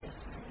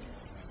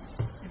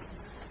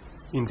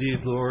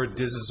Indeed, Lord,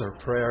 this is our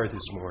prayer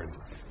this morning.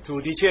 主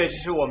的确，这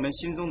是我们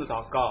心中的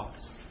祷告。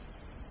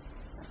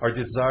Our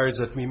desire is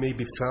that we may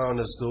be found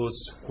as those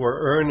who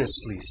are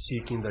earnestly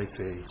seeking thy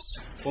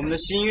face. 我们的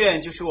心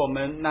愿就是我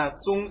们那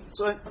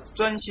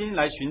专心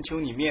来寻求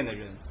你面的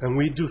人。And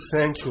we do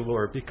thank you,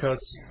 Lord, because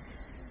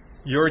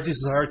your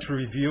desire to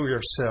reveal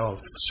yourself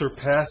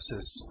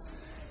surpasses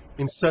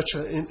in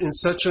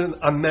such an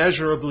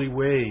unmeasurably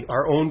way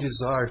our own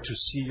desire to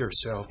see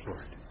yourself,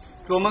 Lord.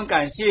 主，我们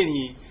感谢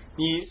你，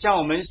你向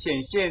我们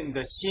显现你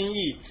的心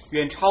意，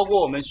远超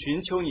过我们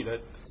寻求你的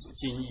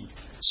心意。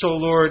So,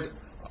 Lord,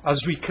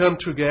 as we come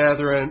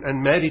together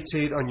and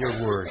meditate on your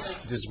word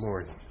this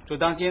morning, 主，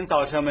当今天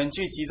早晨我们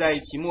聚集在一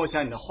起默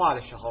想你的话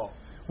的时候，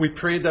 we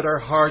pray that our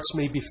hearts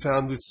may be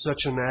found with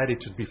such an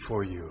attitude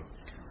before you.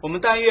 我们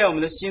但愿我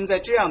们的心在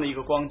这样的一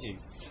个光景。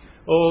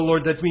Oh,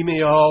 Lord, that we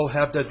may all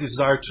have that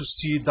desire to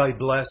see thy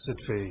blessed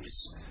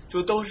face.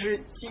 主，都是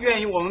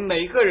愿意我们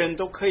每一个人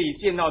都可以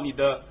见到你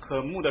的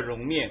可慕的容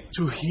面，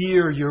 To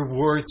hear your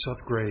words of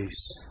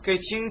grace, 可以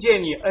听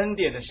见你恩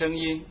典的声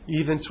音，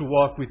 even to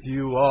walk with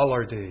you all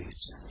our days.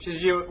 甚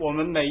至我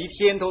们每一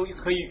天都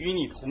可以与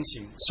你同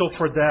行。 So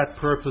for that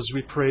purpose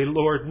we pray,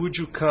 Lord, would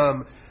you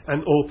come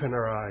and open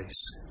our eyes,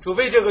 主，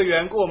为这个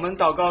缘故，我们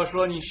祷告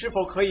说，你是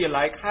否可以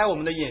来开我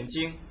们的眼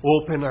睛，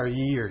 open our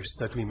ears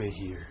that we may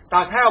hear.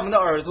 打开我们的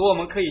耳朵，我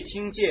们可以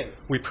听见。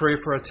 We pray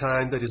for a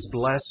time that is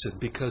blessed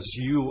because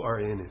you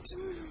are in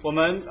it, 我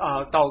们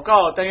祷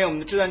告，但愿我们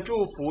的这段祝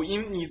福，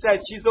因你在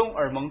其中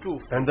而蒙祝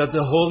福。 and that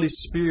the Holy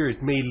Spirit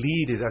may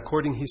lead it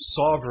according his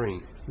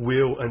sovereign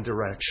will and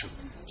direction.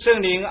 圣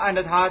灵按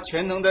照他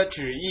全能的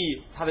旨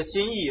意，他的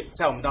心意，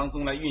在我们当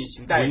中来运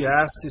行带 We 领。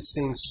 ask these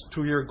things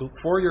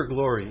for your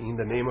glory in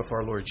the name of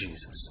our Lord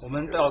Jesus. 我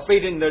们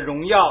为着你的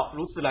荣耀，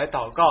如此来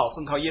祷告，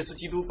奉靠耶稣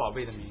基督宝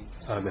贝的名。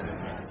 Amen.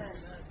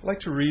 I'd like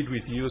to read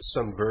with you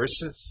some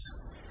verses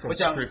from 我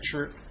想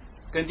Scripture,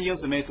 跟弟兄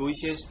姊妹读一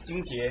些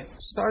经节。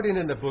 starting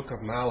in the book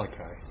of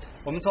Malachi.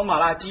 我们从马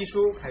拉基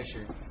书开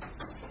始。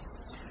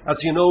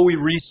 As you know, we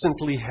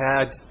recently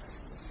had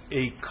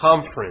a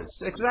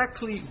conference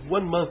exactly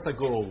 1 month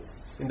ago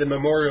in the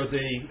Memorial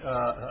Day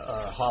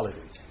holiday.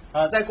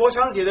 在国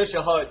殇节的时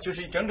候，就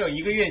是整整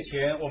1个月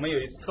前，我们有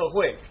一次特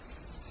会。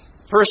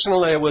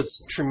 Personally, I was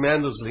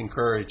tremendously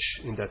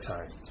encouraged in that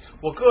time.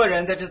 我个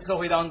人在这特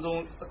会当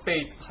中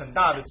被很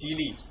大的激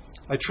励。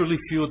 I truly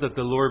feel that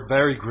the Lord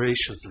very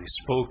graciously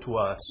spoke to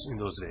us in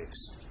those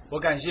days. 我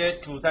感谢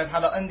主在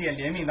他的恩典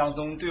怜悯当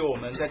中，对我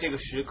们在这个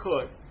时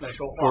刻来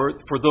说话。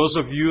 For those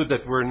of you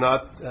that were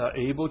not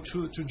able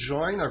to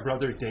join, our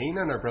brother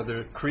Dana and our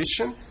brother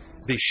Christian,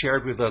 they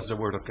shared with us the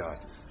Word of God.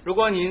 如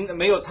果您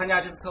没有参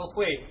加这次特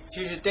会，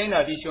其实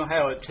Dana 弟兄还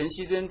有陈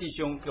希珍弟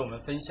兄给我们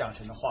分享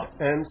神的话。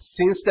 And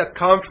since that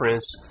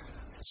conference,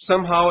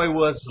 somehow I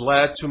was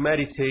led to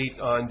meditate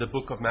on the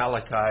book of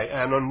Malachi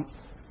and on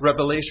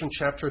Revelation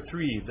chapter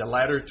 3, the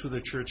letter to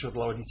the church of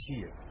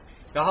Laodicea.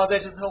 然后在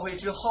这次特会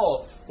之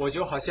后，我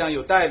就好像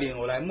有带领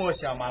我来默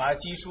想马拉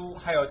基书，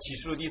还有启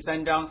示录第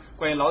3章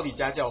关于老底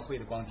嘉教会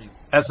的光景。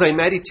 As I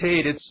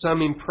meditated,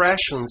 some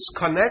impressions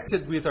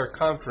connected with our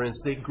conference,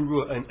 they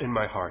grew in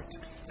my heart.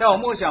 在我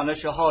默想的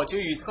时候，就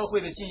与特会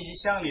的信息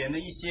相连的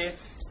一些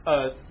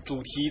主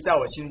题在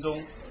我心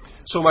中。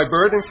 So my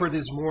burden for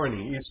this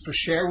morning is to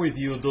share with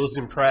you those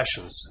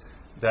impressions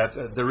that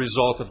the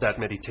result of that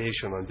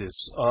meditation on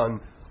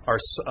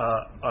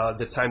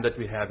the time that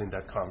we have in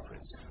that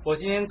conference. 我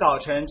今天早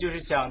晨就是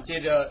想借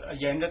着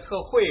沿着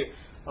特会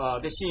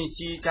的信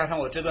息，加上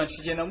我这段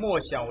时间的默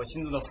想，我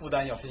心中的负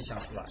担要分享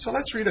出来。 So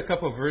let's read a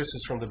couple of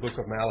verses from the book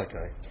of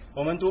Malachi.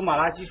 我们读马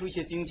拉基书一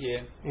些经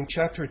节。 In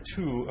chapter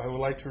 2, I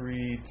would like to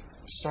read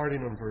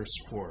starting on verse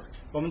 4.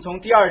 我们从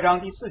第2章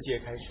第4节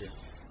开始。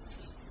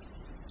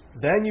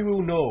 Then you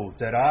will know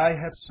that I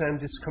have sent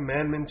this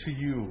commandment to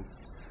you,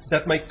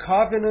 that my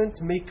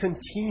covenant may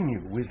continue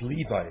with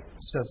Levi,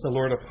 says the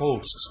Lord of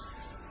hosts.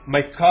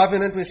 My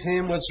covenant with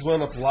him was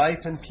one of life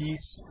and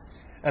peace,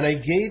 and I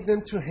gave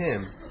them to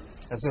him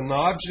as an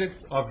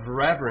object of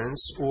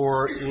reverence,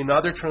 or in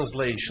other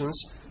translations,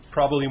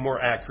 probably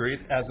more accurate,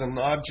 as an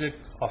object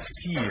of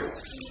fear.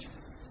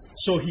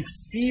 So he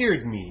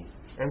feared me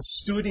and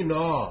stood in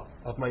awe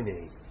of my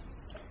name.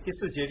 第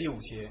4节第5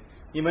节，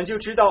你们就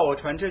知道我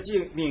传这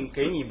诫命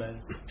给你们，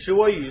使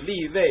我与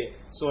利未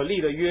所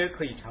立的约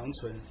可以长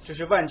存。这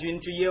是万军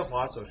之耶和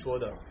华所说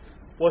的。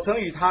我曾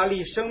与他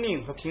立生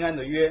命和平安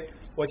的约，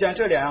我将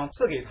这2样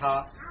赐给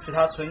他，使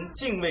他存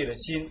敬畏的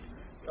心。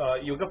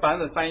有个版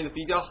本翻译的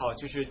比较好，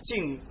就是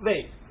敬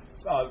畏，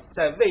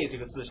在畏这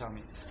个字上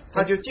面，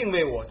他就敬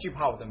畏我，惧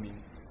怕我的名。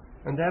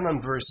 And then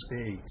on verse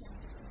 8,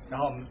 然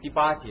后我们第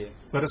8节，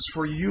 But as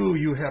for you,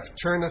 you have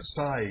turned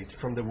aside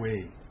from the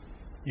way.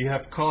 You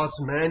have caused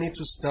many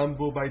to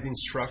stumble by the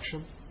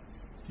instruction.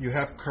 You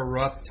have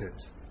corrupted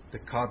the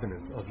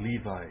covenant of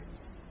Levi,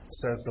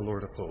 says the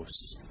Lord of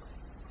hosts.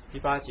 第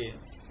8节，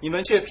你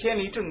们却偏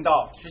离正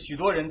道，使许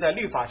多人在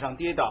律法上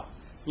跌倒。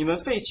你们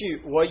废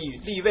去我与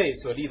利未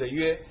所立的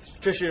约，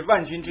这是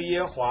万军之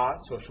耶和华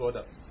所说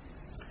的。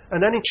 And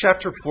then in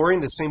chapter 4 in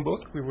the same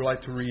book, we would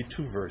like to read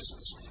 2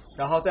 verses.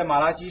 然后在马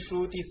拉基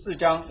书第4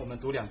章，我们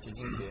读2节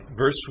经节。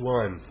Verse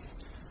 1,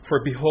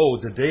 For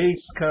behold, the day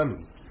is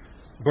coming,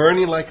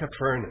 burning like a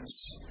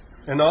furnace,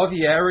 and all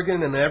the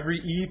arrogant and every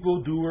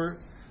evildoer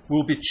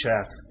will be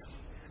chaffed.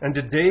 And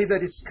the day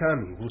that is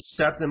coming will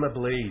set them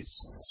ablaze,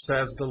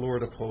 says the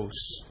Lord of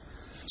hosts,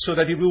 so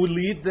that it will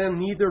leave them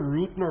neither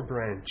root nor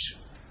branch.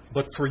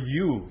 But for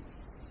you,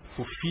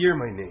 who fear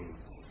my name,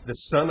 the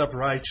Son of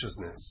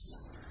Righteousness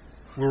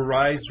will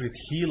rise with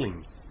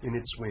healing in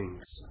its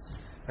wings,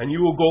 and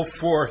you will go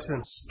forth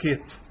and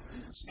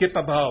skip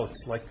about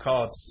like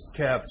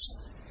calves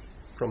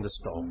from the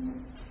stall.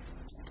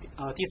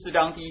 第4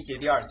章第1节、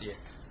第2节，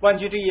万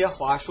军之耶和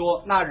华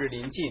说：那日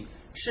临近，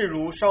势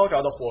如烧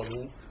着的火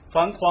炉，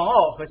凡狂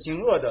傲和行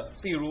恶的，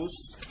必如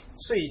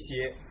碎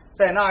屑，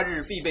在那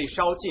日必被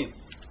烧尽，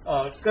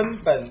根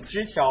本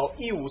枝条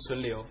一无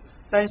存留。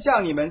但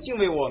像你们敬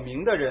畏我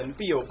名的人，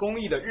必有公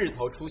义的日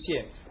头出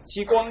现，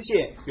其光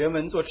线原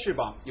文作翅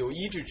膀，有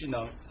医治之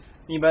能。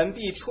你们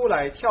必出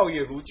来跳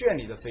跃如圈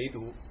里的肥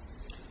犊。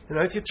And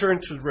if you turn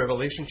to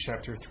Revelation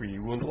chapter 3,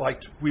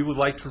 we would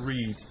like to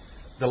read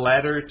the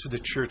letter to the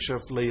church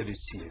of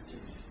Laodicea.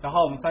 然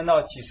后我们翻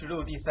到启示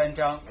录第3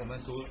章，我们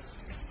读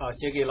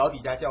写给老底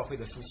嘉教会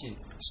的书信。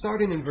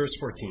Starting in verse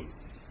 14.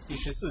 第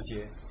14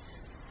节。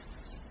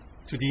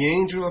To the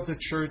angel of the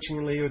church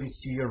in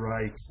Laodicea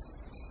write,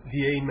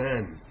 The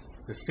Amen,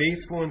 the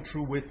faithful and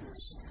true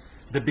witness,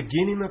 the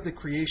beginning of the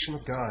creation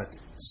of God,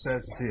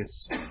 says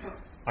this,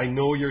 I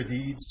know your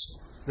deeds,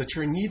 that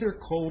you're neither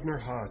cold nor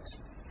hot.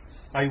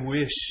 I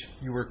wish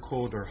you were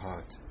cold or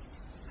hot.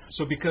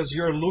 So because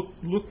you're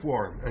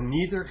lukewarm and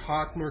neither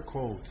hot nor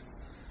cold,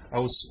 I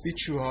will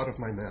spit you out of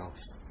my mouth.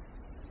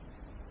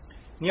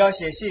 你要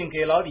写信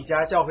给老底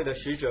嘉教会的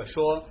使者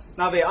说，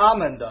那位阿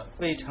门的，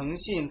为诚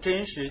信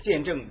真实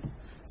见证，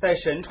在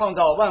神创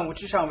造万物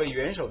之上为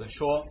元首的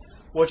说，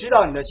我知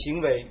道你的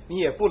行为，你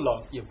也不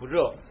冷也不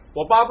热，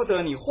我巴不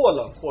得你或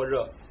冷或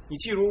热，你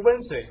既如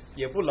温水，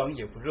也不冷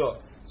也不热，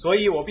所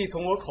以我必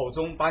从我口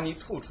中把你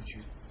吐出去。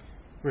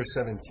Verse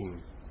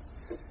 17.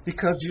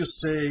 Because you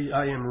say,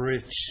 I am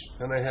rich,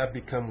 and I have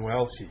become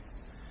wealthy,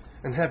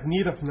 and have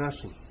need of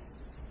nothing,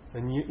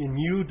 and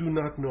you do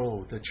not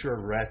know that you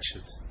are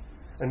wretched,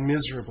 and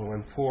miserable,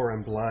 and poor,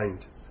 and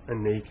blind,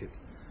 and naked.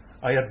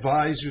 I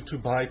advise you to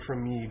buy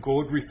from me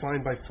gold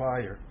refined by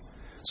fire,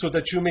 so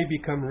that you may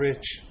become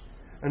rich,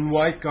 and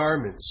white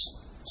garments,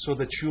 so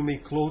that you may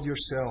clothe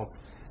yourself,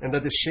 and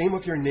that the shame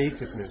of your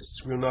nakedness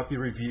will not be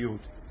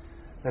revealed.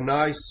 And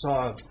eye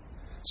salve,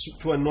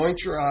 to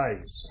anoint your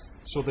eyes,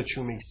 so that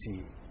you may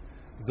see.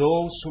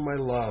 Those whom I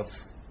love,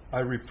 I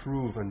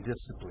reprove and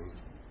discipline.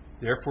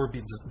 Therefore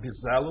be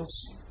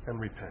zealous and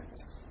repent.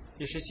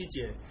 第17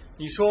节，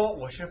你说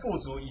我是富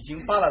足，已经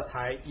发了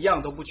财，一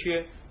样都不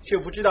缺，却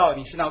不知道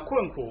你是那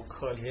困苦、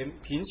可怜、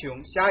贫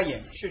穷、瞎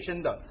眼、赤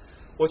身的。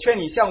我劝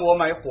你向我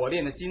买火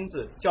炼的金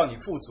子，叫你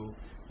富足；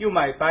又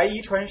买白衣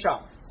穿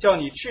上，叫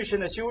你赤身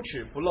的羞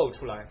耻不露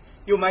出来；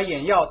又买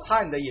眼药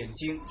擦你的眼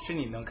睛，使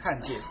你能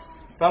看见。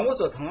凡我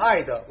所疼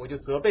爱的，我就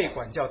责备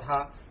管教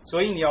他。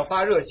所以你要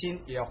发热心，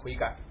也要悔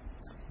改。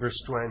Verse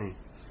 20.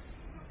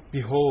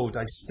 Behold,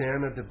 I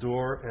stand at the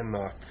door and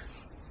knock.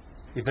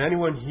 If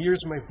anyone hears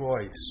my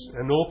voice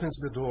and opens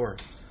the door,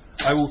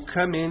 I will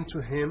come in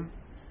to him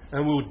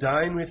and will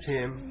dine with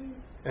him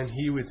and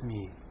he with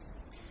me.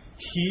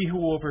 He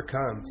who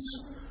overcomes,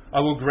 I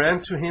will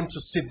grant to him to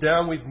sit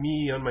down with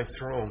me on my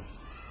throne,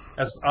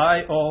 as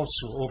I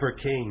also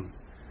overcame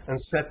and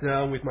sat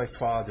down with my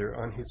Father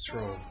on his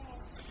throne.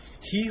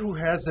 He who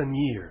has an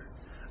ear,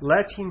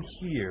 let him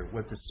hear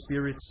what the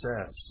Spirit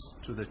says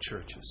to the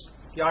churches.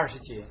 第20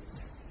节，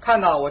看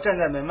到我站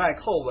在门外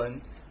叩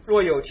门，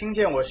若有听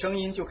见我声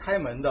音就开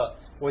门的，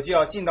我就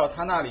要进到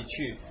他那里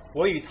去，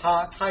我与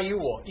他，他与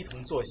我一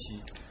同坐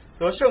席。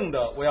得胜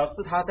的，我要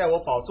赐他在我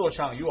宝座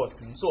上与我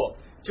同坐，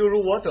就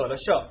如我得了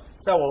胜，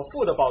在我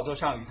父的宝座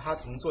上与他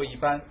同坐一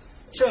般。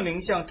圣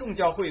灵向众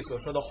教会所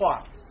说的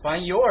话，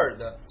凡有耳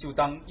的就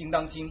应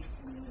当听。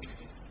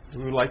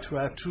We would like to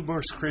add 2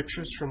 more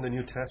scriptures from the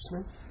New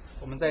Testament.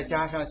 我们再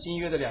加上新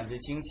约的2节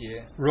经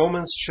节。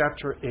Romans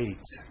chapter 8.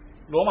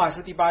 罗马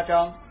书第8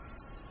章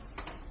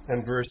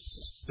and verse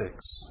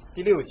 6.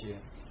 第6节。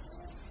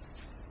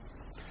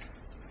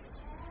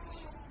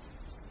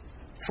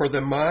For the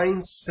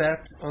mind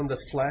set on the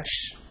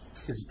flesh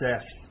is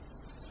death,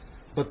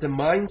 but the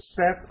mind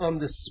set on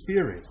the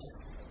Spirit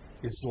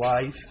is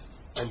life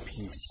and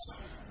peace.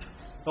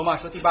 罗马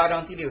书第8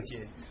章第6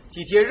节，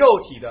体贴肉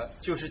体的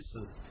就是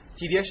死，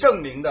体贴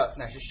圣灵的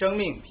乃是生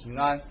命平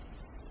安。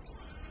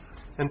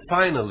And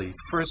finally,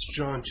 1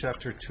 John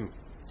chapter 2.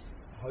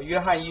 和约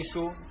翰一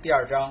书第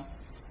2章。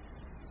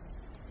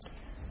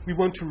We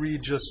want to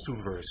read just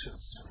 2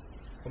 verses.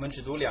 我们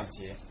只读2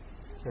节。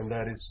And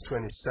that is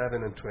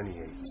 27 and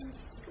 28.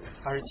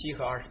 27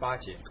和28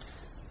节。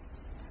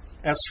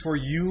As for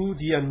you,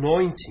 the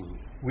anointing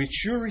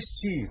which you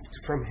received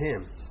from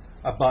him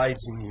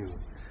abides in you,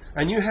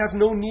 and you have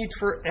no need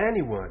for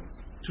anyone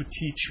to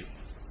teach you.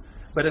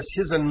 But as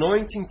his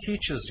anointing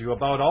teaches you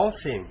about all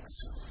things,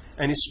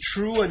 and is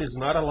true and is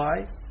not a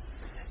lie,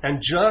 And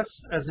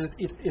just as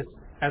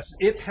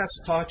it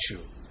has taught you,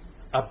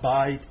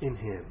 abide in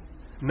him.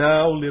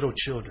 Now, little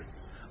children,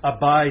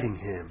 abide in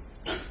him,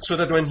 so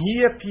that when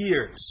he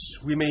appears,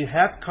 we may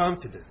have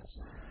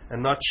confidence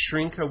and not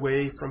shrink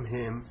away from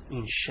him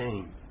in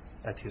shame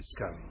at his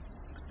coming.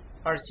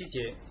 27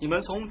节，你们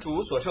从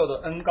主所受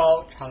的恩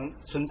膏常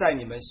存在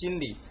你们心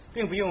里，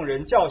并不用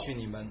人教训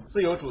你们，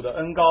自有主的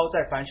恩膏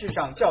在凡事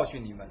上教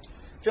训你们。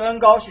这恩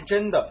膏是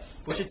真的，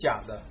不是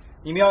假的。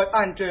你们要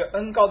按这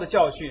恩膏的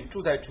教训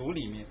住在主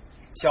里面。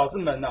小子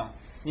们哪，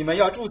你们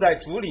要住在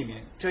主里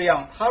面，这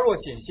样他若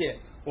显现，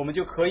我们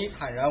就可以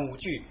坦然无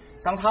惧。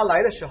当他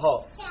来的时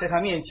候，在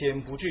他面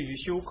前不至于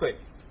羞愧、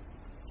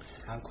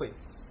惭愧。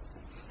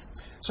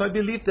So I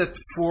believe that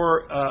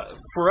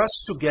for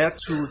us to get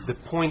to the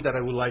point that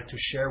I would like to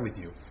share with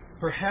you,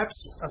 perhaps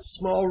a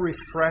small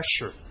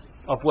refresher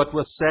of what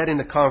was said in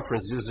the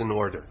conference is in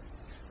order.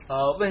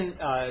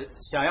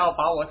 想要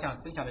把我想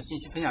分享的信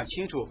息分享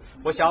清楚，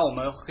我想我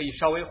们可以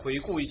稍微回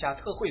顾一下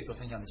特会所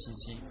分享的信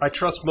息。I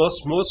trust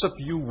most of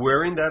you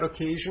were in that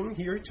occasion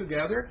here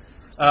together,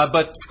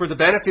 but for the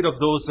benefit of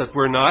those that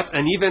were not,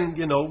 and even,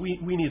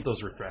 we need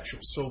those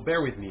refreshers. So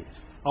bear with me.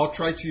 I'll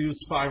try to use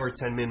 5 or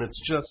 10 minutes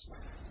just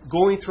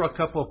going through a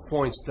couple of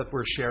points that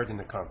were shared in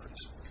the conference.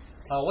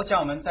 我想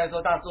我们在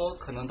座大多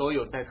可能都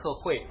有在特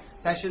会，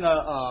但是呢，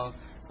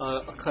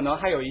可能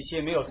还有一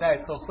些没有在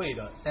特会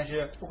的。但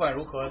是不管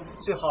如何，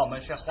最好我们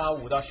是花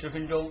5到10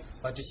分钟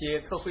把这些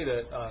特会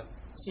的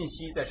信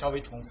息再稍微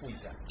重复一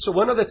下。So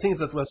one of the things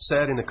that was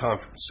said in the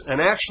conference,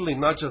 and actually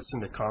not just in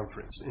the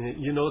conference,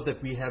 you know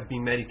that we have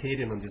been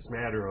meditating on this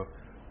matter of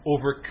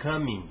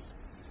overcoming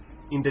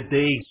in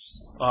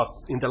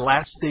the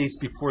last days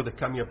before the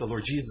coming of the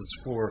Lord Jesus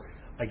for,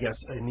 I guess,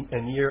 a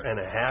year and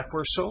a half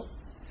or so.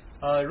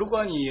 如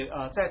果你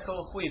在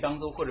特会当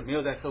中或者没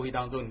有在特会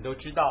当中，你都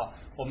知道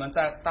我们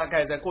大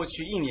概在过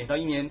去1年到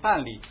1年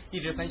半里一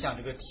直分享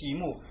这个题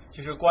目，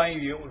就是关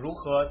于如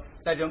何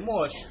在这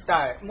末时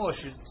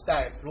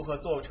代如何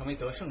成为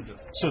得胜者。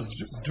So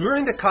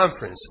during the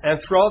conference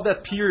and throughout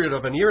that period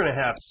of a year and a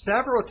half,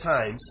 several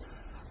times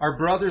our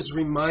brothers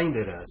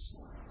reminded us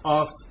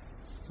of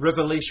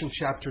Revelation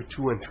chapter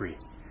 2 and 3.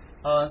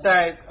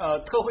 在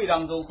特会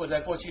当中或者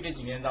在过去这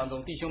几年当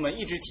中，弟兄们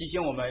一直提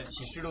醒我们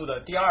启示录的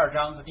第2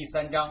章和第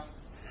3章。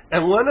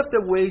And one of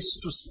the ways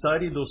to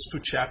study those 2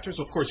 chapters,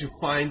 of course, you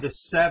find the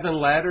 7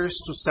 letters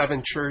to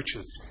 7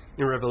 churches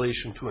in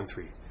Revelation 2 and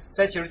 3.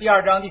 在启示第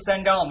2章、第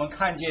3章，我们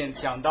看见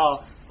讲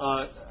到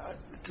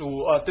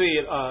主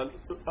对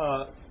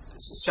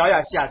小亚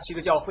细亚7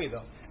个教会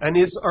的。And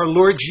it's our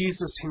Lord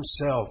Jesus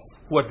Himself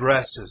who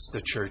addresses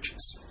the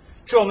churches.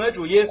 是我们的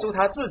主耶稣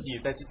他自己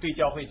在对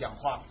教会讲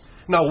话。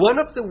Now, one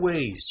of the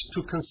ways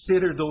to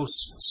consider those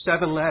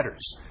 7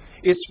 letters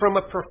is from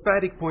a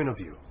prophetic point of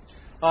view.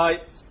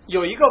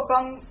 有一个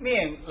方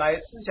面来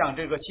思想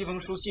这个7封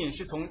书信，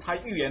是从他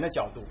预言的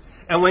角度。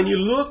And when you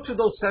look to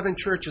those 7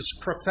 churches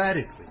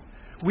prophetically,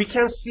 we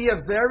can see a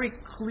very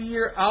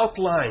clear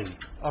outline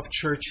of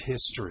church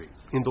history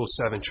in those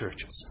 7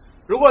 churches.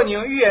 如果你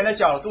用预言的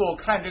角度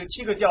看这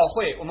7个教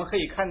会，我们可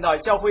以看到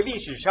教会历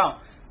史上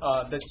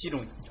的7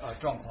种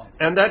状况。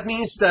And that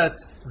means that,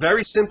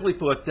 very simply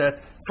put, that,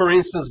 for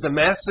instance, the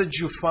message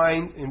you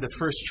find in the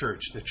first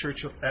church, the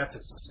church of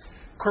Ephesus,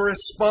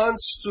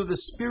 corresponds to the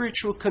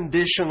spiritual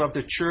condition of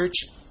the church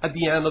at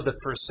the end of the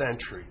 1st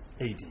century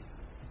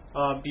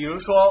AD. 比如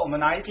说，我们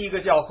拿第一个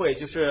教会，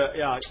就是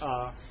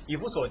以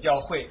弗所教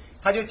会，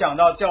他就讲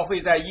到教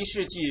会在1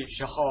世纪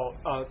时候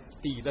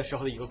底的时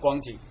候的一个光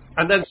景。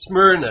And then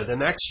Smyrna, the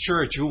next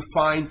church, you'll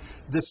find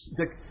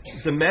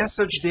the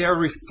message there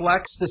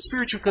reflects the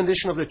spiritual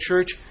condition of the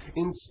church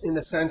in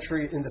the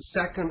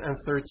 2nd and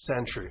 3rd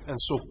century, and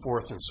so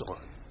forth and so on.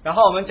 然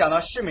后我们讲到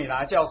士美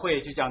拿教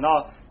会，就讲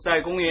到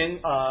在公元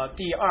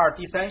第2、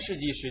第3世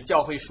纪时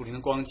教会属灵的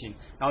光景，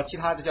然后其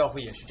他的教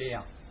会也是这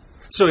样。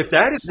So if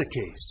that is the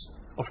case,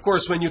 of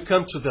course, when you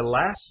come to the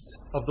last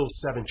of those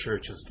 7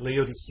 churches,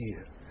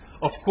 Laodicea,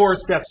 of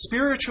course, that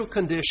spiritual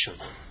condition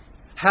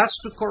has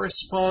to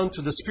correspond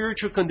to the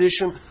spiritual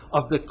condition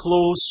of the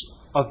close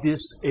of this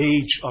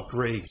age of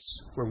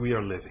grace where we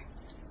are living.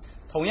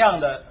 同样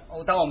的，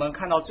当我们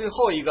看到最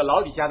后一个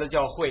老底嘉的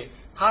教会，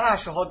他那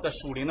时候的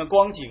属灵的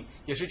光景，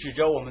也是指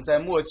着我们在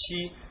末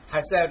期，还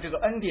是在这个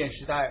恩典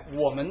时代，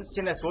我们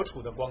现在所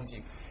处的光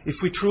景。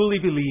If we truly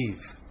believe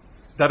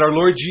that our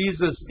Lord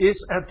Jesus is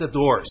at the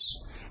doors,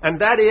 and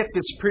that if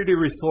is pretty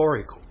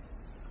rhetorical,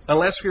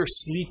 unless we are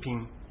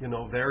sleeping,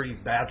 very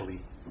badly,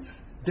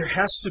 there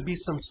has to be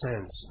some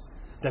sense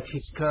that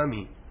His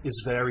coming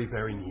is very,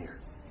 very near.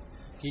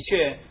 的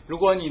确，如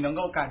果你能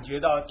够感觉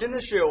到，真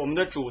的是我们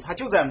的主，他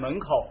就在门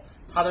口，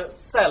他的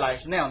再来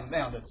是那样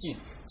的近。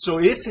So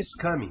if His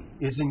coming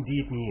is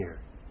indeed near,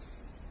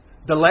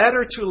 the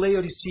letter to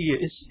Laodicea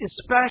is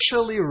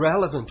especially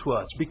relevant to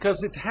us because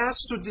it has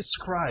to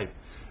describe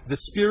the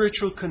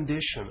spiritual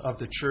condition of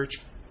the church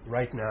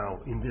right now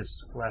in these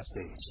last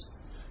days.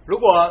 如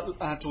果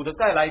主的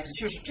再来的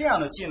确是这样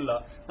的近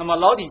了，那么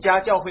老底嘉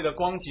教会的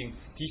光景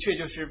的确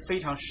就是非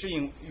常适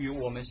应于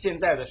我们现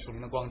在的属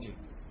灵的光景。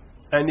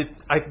And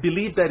I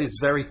believe that is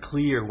very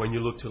clear when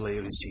you look to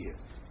Laodicea.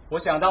 我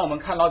想当我们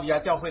看老底嘉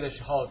教会的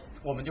时候，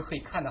我们就可以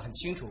看得很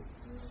清楚，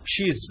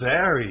 She is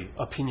very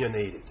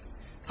opinionated.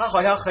 他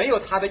好像很有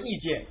他的意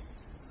见，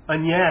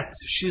 And yet,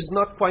 she's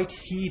not quite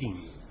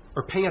heeding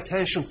or paying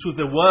attention to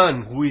the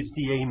one who is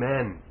the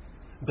Amen,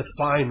 the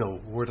final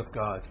Word of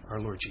God, our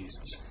Lord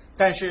Jesus.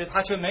 但是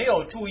他却没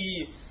有注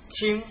意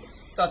听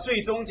到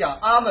最终讲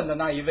阿门的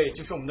那一位，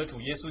就是我们的主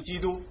耶稣基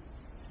督。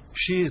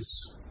 She is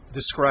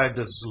described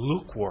as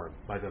lukewarm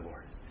by the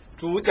Lord.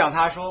 主讲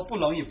他说不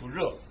冷也不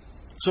热，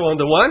 So on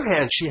the one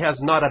hand, she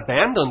has not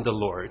abandoned the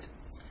Lord,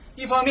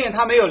 一方面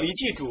他没有离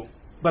弃主，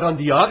 but on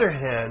the other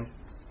hand,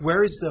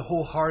 where is the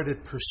wholehearted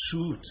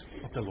pursuit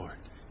of the Lord?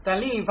 但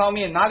另一方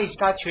面哪里是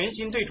他全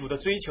心对主的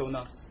追求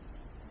呢？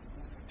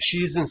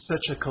 She is in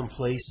such a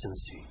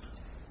complacency.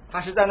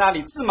 他是在那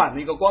里自满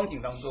的一个光景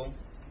当中。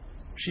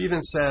 She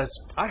even says,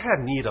 I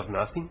have need of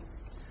nothing.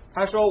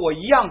 他说我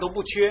一样都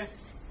不缺，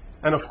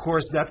 And of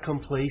course, that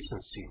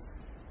complacency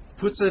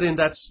puts it in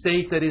that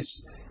state that is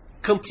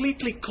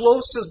completely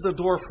closes the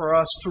door for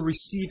us to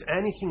receive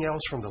anything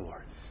else from the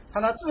Lord. 他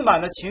那自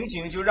满的情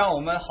形就让我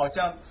们好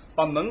像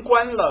把门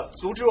关了，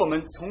阻止我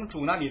们从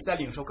主那里再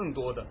领受更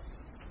多的。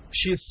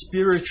 She is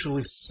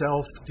spiritually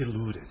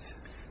self-deluded.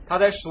 他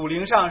在属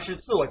灵上是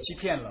自我欺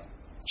骗了，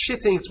 She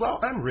thinks, well,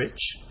 I'm rich.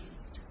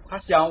 他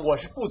想我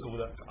是富足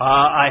的，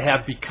 I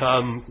have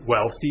become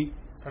wealthy.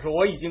 他说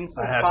我已经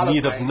富 I 发 have 了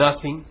need of 财，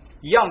 nothing.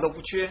 一样都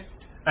不缺。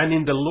 And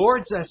in the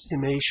Lord's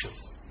estimation,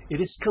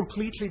 it is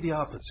completely the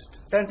opposite.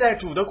 但在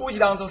主的估计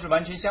当中是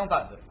完全相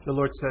反的。 The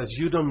Lord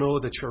says, you don't know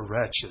that you're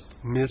wretched,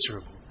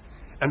 miserable,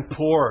 and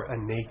poor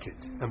and naked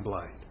and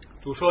blind.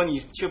 主说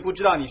你却不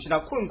知道你是那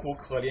困苦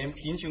可怜、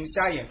贫穷、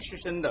瞎眼、赤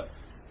身的。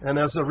 And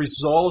as a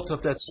result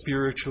of that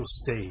spiritual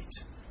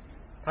state,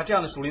 他这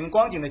样的属灵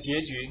光景的结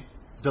局，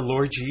 the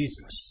Lord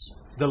Jesus,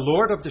 the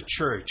Lord of the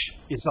church,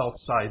 is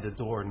outside the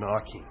door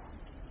knocking.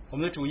 我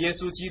们的主耶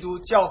稣基督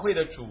教会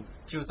的主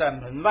就在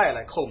门外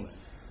来叩门。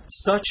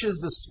 Such is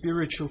the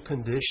spiritual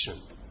condition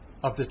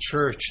of the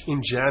church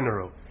in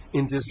general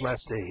in these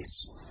last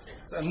days.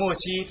 在末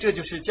期，这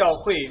就是教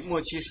会末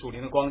期属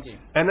灵的光景。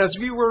 And as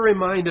we were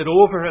reminded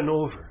over and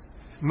over,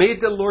 may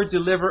the Lord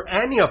deliver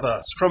any of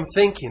us from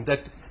thinking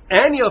that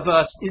any of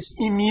us is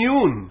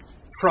immune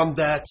from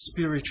that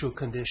spiritual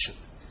condition.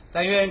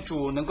 但愿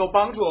主能够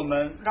帮助我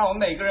们，让我们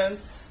每个人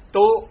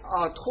都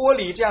脱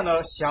离这样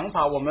的想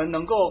法，我们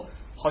能够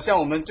好像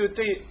我们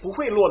对不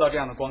会落到这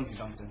样的光景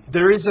当中。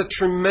 There is a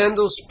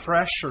tremendous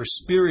pressure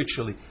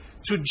spiritually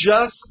to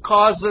just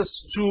cause us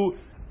to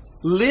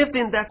live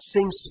in that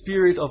same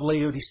spirit of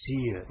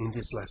Laodicea in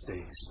these last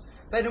days.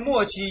 在这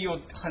末期有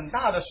很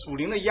大的属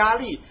灵的压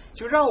力，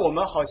就让我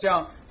们好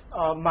像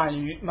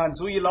满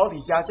足于老底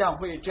嘉教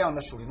会这样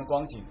的属灵的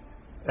光景。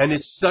 And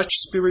it's such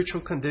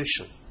spiritual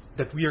condition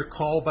that we are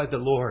called by the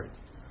Lord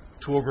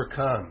to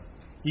overcome,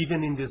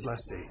 even in these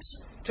last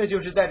days. 这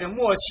就是在这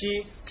末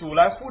期，主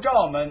来呼召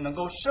我们能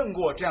够胜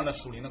过这样的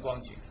属灵的光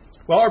景。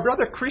 Well, our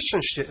brother Christian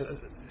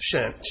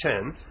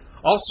Chen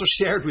also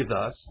shared with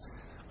us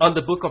on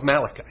the book of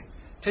Malachi,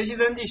 陈希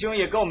珍弟兄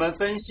也跟我们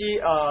分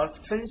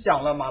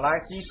享了马拉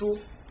基书，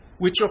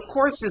 which of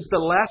course is the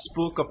last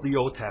book of the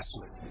Old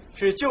Testament.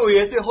 是旧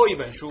约最后一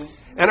本书。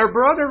 And our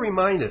brother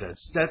reminded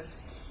us that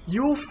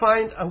you'll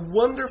find a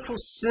wonderful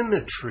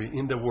symmetry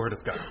in the Word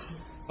of God.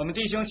 我们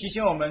弟兄提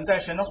醒我们在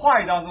神的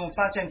话语当中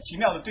发现奇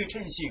妙的对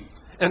称性，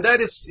 And that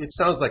is, it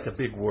sounds like a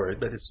big word,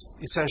 but it's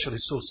essentially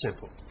so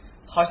simple.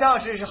 好像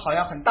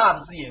很大的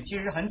字眼，其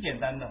实是很简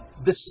单的。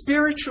 The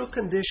spiritual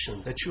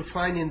condition that you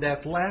find in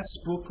that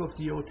last book of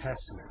the Old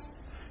Testament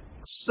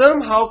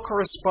somehow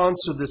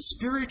corresponds to the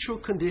spiritual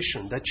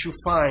condition that you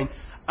find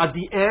at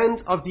the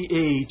end of the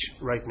age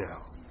right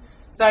now.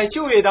 在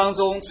旧约当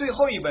中最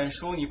后一本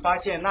书，你发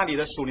现那里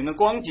的属灵的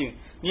光景，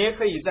你也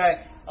可以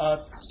在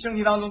圣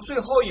经当中最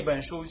后一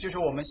本书，就是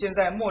我们现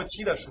在末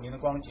期的属灵的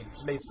光景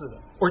是类似的。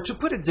 Or to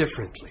put it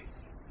differently,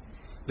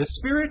 the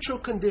spiritual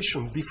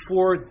condition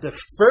before the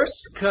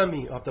first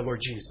coming of the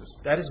Lord Jesus,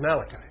 that is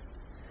Malachi,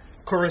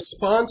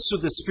 corresponds to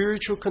the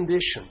spiritual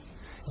condition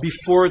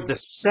before the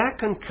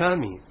second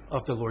coming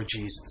of the Lord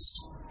Jesus,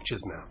 which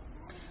is now.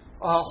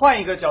 换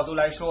一个角度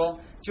来说，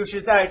就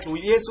是在主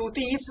耶稣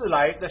第一次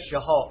来的时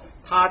候，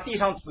他地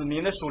上子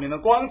民的属灵的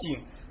光景，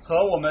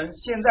和我们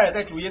现在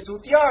在主耶稣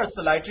第二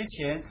次来之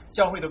前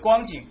教会的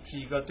光景是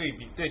一个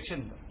对称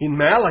的。 In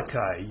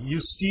Malachi, you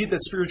see the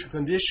spiritual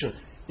condition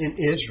in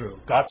Israel,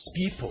 God's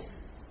people.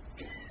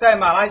 在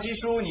马拉基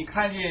书，你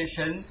看见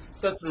神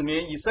的子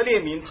民以色列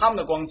民他们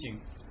的光景，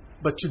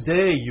 But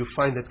today you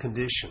find that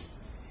condition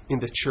in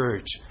the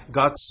church,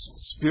 God's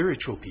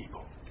spiritual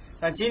people.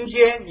 但今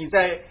天你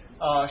在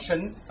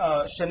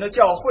神的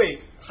教会，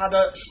他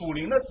的属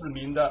灵的子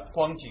民的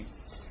光景。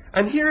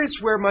 And here is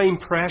where my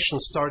impression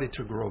started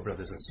to grow,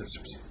 brothers and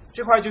sisters.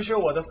 这块就是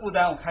我的负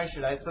担，我开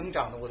始来增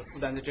长的，我的负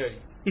担在这里。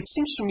 It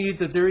seems to me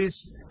that there is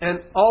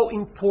an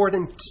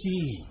all-important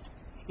key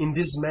in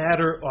this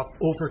matter of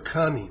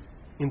overcoming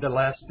in the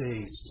last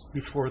days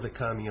before the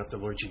coming of the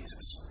Lord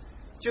Jesus.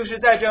 就是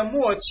在这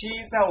末期，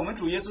在我们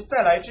主耶稣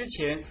再来之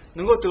前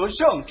能够得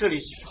胜，这里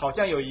好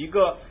像有一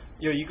个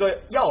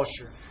钥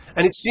匙。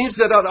And it seems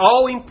that an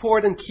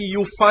all-important key,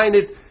 you find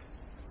it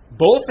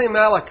both in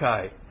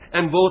Malachi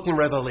and both in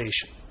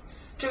Revelation.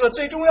 这个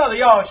最重要的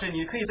钥匙，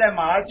你可以在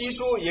马拉基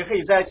书，也可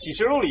以在启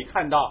示录里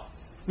看到。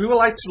We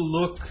would like to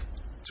look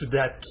to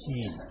that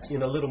key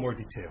in a little more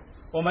detail.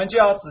 我们就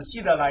要仔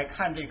细的来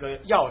看这个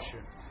钥匙。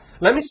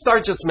Let me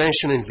start just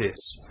mentioning this.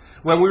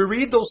 When we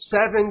read the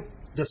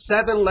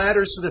seven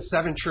letters to the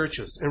seven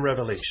churches in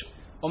Revelation,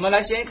 我们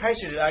来先开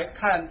始来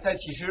看，在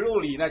启示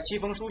录里那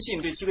7封书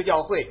信对7个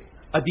教会。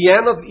At the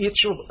end of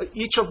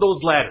each of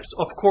those letters,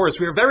 of course,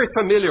 we are very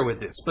familiar with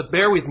this, but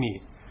bear with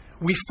me.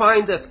 We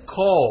find that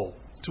call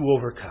to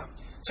overcome.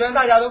 虽然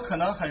大家都可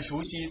能很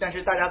熟悉，但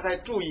是大家在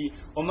注意，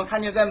我们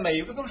看见在每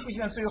一个封书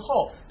信的最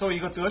后都有一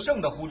个得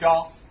胜的呼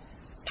召。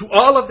To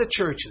all of the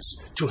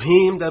churches, to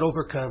him that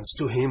overcomes,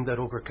 to him that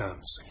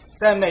overcomes.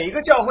 在每一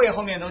个教会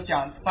后面都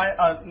讲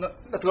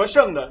得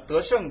胜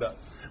的。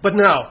But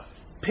now,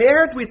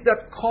 paired with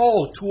that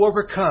call to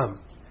overcome,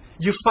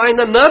 you find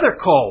another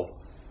call,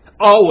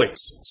 always,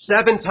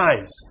 7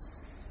 times.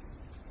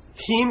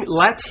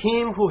 Let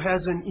him who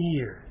has an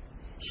ear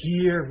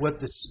hear what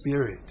the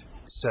Spirit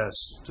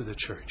says to the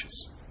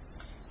churches.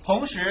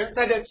 同时，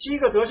在这7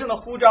个得胜的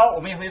呼召，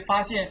我们也会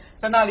发现，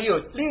在那里有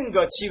另一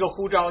个7个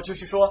呼召，就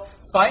是说，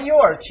凡有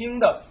耳听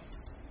的，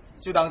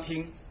就当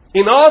听。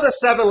In all the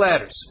 7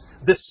 letters,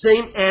 the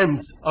same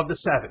ends of the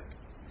 7.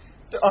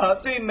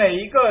 对每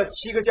一个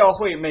7个教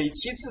会，每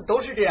7次都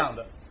是这样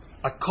的。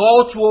A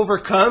call to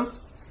overcome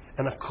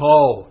and a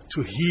call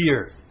to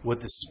hear what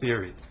the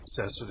Spirit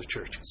says to the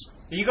churches.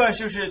 一个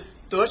就是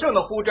得胜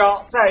的呼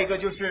召，再一个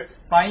就是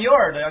凡有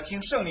耳的要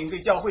听圣灵对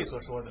教会所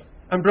说的。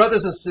And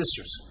brothers and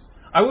sisters,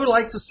 I would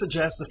like to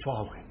suggest the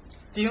following.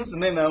 弟兄姊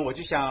妹们，我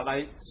就想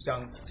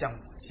讲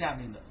下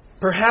面的。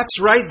Perhaps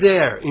right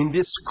there in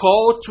this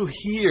call to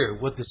hear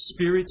what the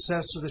Spirit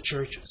says to the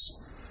churches,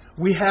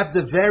 we have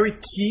the very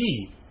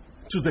key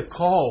to the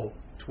call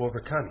to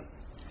overcoming.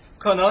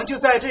 可能就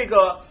在这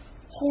个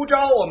呼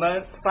召我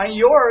们凡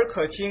有耳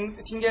可听，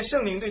听见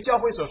圣灵对教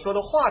会所说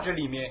的话这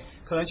里面，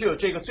可能就有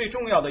这个最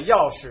重要的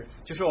钥匙，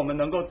就是我们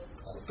能够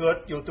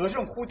有得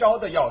胜呼召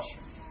的钥匙，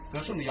得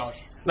胜的钥匙。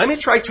Let me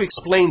try to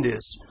explain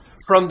this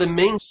from the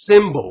main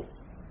symbol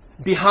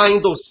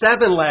behind those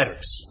 7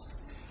 letters.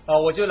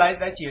 我就来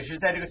解释，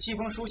在这个7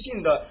封书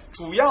信的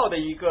主要的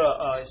一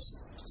个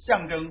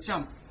象征。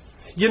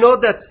You know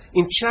that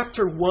in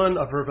chapter 1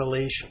 of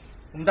Revelation,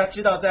 我们大家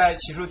知道，在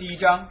启示录第1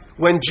章，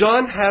 when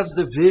John has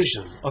the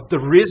vision of the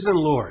risen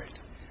Lord,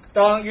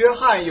 当约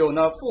翰有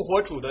呢复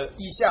活主的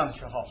意象的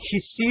时候，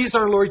 he sees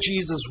our Lord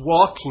Jesus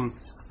walking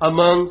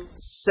among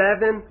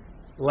 7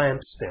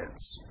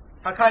 lampstands.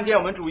 他看见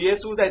我们主耶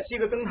稣在7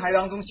个灯台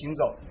当中行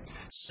走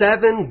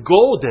，7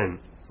 golden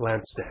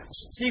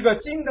lampstands. ，7个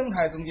金灯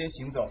台中间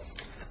行走。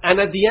And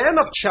at the end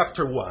of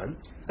chapter 1,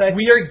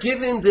 we are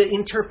given the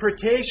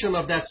interpretation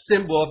of that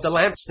symbol of the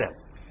lampstand.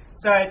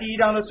 在第1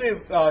章的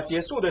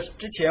结束的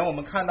之前，我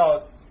们看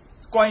到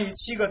关于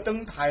7个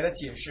灯台的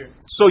解释。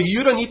So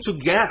you don't need to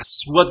guess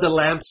what the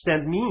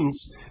lampstand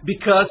means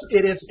because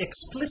it is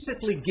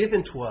explicitly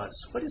given to us.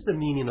 What is the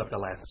meaning of the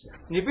lampstand?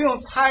 你不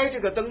用猜这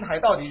个灯台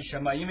到底是什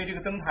么，因为这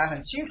个灯台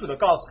很清楚地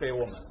告诉给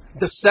我们。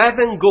The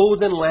 7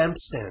 golden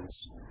lampstands,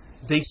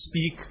 they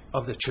speak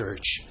of the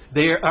church.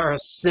 They are a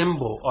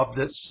symbol of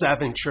the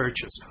 7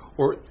 churches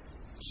or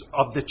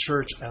of the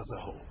church as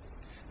a whole.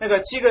 那个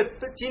7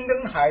个金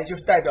灯台就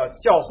是代表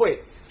教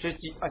会，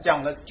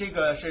讲了这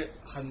个是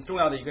很重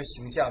要的一个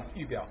形象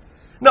预表。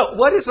Now,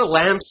 what is a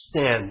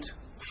lampstand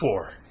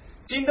for?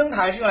 金灯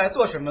台是用来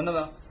做什么的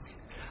呢？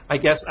 I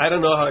guess I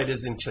don't know how it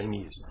is in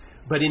Chinese,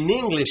 but in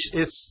English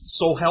it's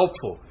so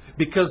helpful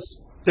because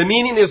the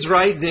meaning is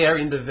right there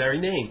in the very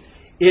name.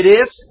 It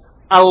is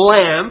a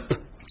lamp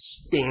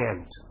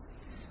stand.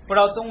 不知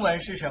道中文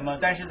是什么，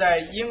但是在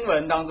英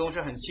文当中是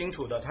很清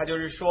楚的，它就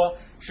是说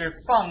是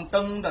放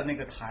灯的那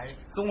个台，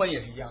中文也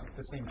是一样。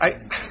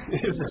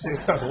It's the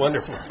same.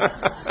 Wonderful.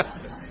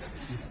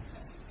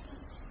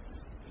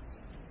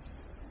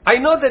 I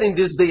know that in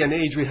this day and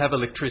age we have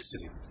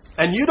electricity,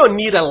 and you don't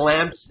need a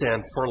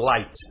lampstand for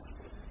light.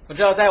 我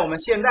知道在我们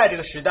现在这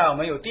个时代，我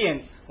们有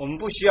电，我们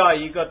不需要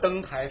一个灯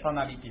台放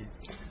那里点。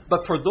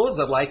But for those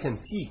that like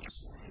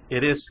antiques,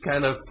 it is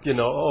kind of,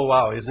 oh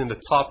wow, is in the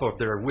top of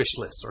their wish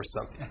list or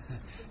something.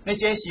 那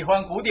些喜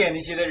欢古典那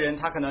些的人，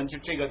他可能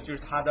这个就是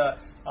他的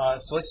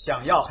所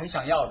很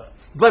想要的。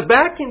But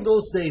back in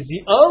those days,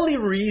 the only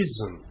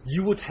reason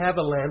you would have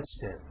a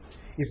lampstand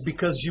is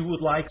because you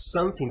would like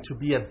something to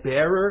be a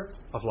bearer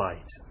of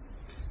light.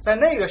 在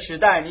那个时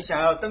代，你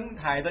想要灯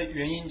台的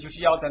原因，就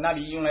是要在那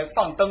里用来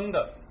放灯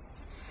的。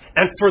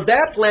And for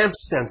that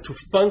lampstand to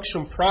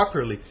function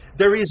properly,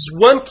 there is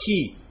one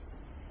key,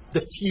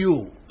 the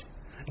fuel.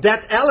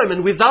 That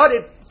element, without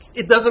it,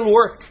 it doesn't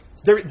work.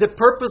 The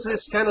purpose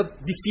is kind of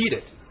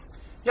defeated.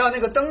 要那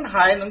个灯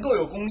台能够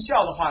有功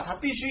效的话，它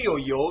必须有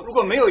油。如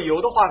果没有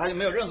油的话，它就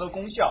没有任何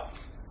功效。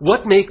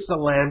What makes a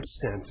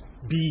lampstand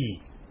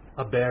be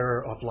a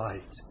bearer of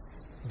light?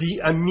 be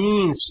a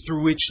means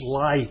through which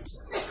light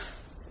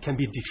can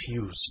be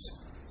diffused?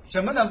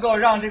 什么能够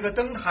让这个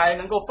灯台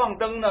能够放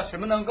灯呢？什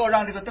么能够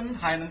让这个灯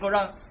台能够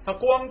让它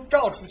光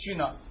照出去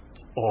呢？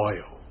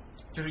 Oil.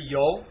 就是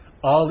油，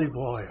 Olive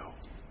oil.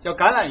 叫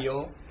橄榄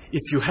油。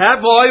 If you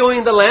have oil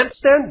in the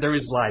lampstand, there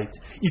is light.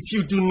 If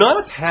you do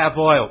not have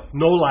oil,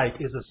 no light.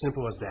 Is as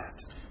simple as that.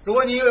 如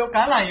果你有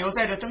橄榄油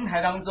在这灯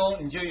台当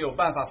中，你就有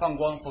办法放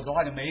光，否则的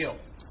话就没有。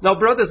 Now,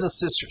 brothers and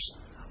sisters,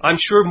 I'm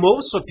sure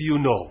most of you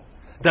know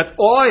that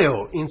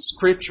oil in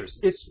scriptures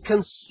is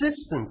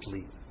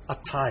consistently a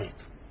type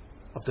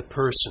of the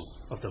person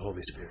of the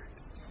Holy Spirit.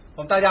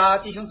 我们大家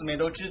弟兄姊妹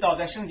都知道，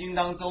在圣经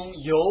当中，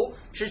油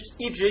是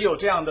一直有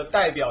这样的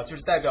代表，就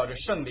是代表着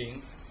圣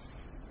灵。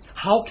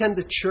 How can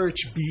the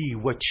church be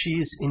what she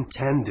is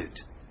intended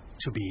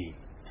to be?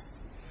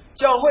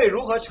 教会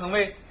如何成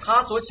为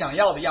他所想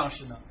要的样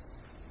式呢？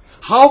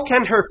 How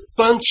can her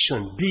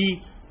function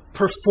be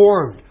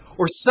performed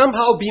or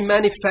somehow be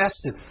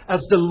manifested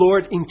as the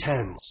Lord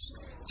intends?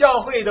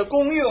 教会的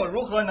功用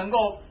如何能够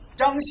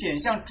彰显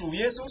像主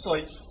耶稣所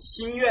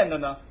心愿的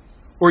呢？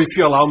 Or if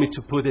you allow me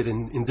to put it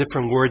in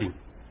different wording,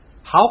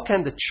 how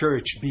can the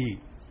church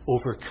be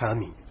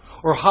overcoming?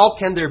 Or how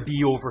can there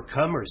be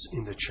overcomers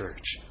in the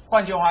church?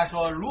 换句话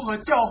说，如何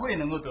教会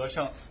能够得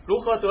胜？如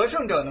何得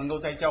胜者能够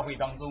在教会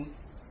当中？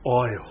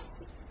 Oil,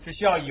 是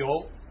需要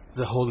油，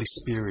 the Holy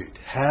Spirit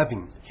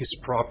having His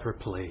proper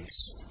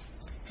place.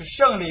 是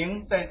圣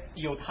灵在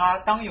有他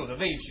当有的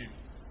位置。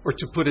 Or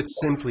to put it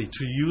simply,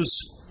 to use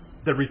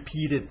the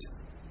repeated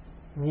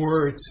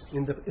words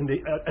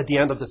at the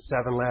end of the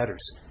 7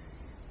 letters.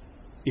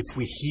 If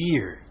we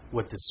hear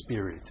what the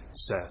Spirit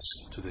says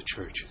to the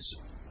churches.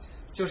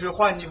 就是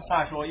换句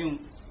话说，用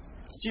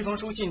西封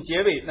书信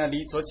结尾那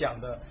里所讲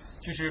的，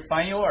就是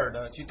凡有耳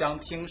的，去当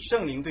听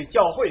圣灵对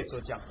教会所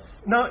讲的。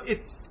 Now,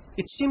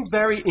 it seemed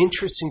very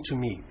interesting to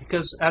me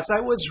because as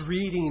I was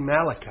reading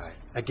Malachi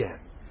again,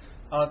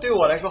 对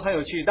我来说很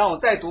有趣。当我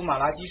在读马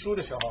拉基书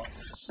的时候，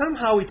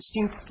 somehow it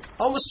seemed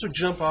almost to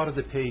jump out of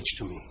the page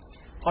to me.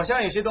 好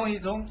像有些东西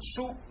从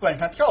书本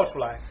上跳出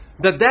来。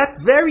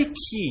 That very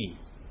key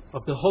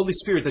of the Holy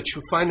Spirit that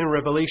you find in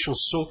Revelation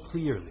so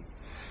clearly,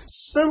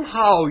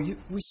 somehow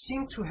we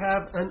seem to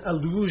have an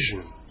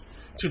allusion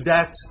to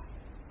that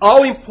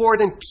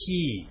all-important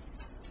key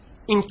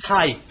in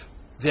type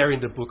there in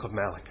the book of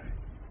Malachi.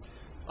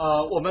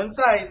 我们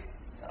在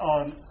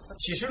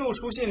启示录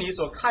书信里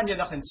所看见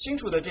的很清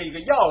楚的这一个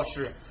钥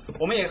匙，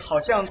我们也好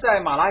像在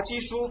马拉基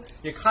书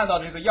也看到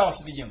这个钥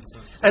匙的影子。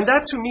 And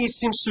that to me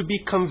seems to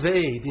be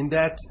conveyed in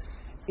that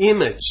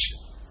image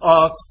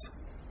of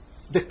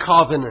the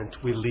covenant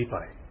with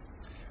Levi.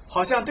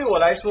 好像对我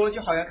来说，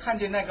就好像看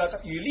见那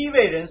个与利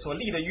未人所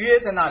立的约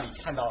在那里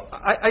看到了。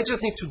 I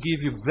just need to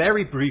give you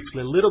very briefly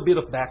a little bit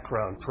of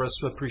background for us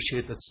to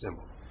appreciate that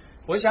symbol.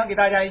 我想给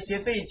大家一些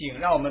背景，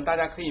让我们大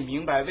家可以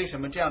明白为什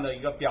么这样的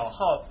一个表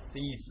号的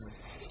意思。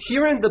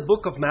 Here in the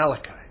book of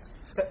Malachi,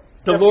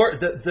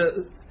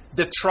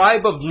 the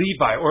tribe of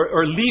Levi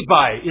or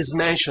Levi is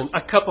mentioned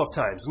a couple of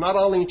times, not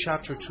only in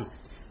chapter 2.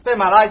 在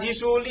马拉基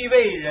书，利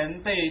未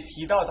人被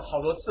提到的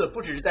好多次，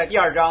不只是在第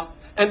2章。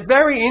 And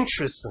very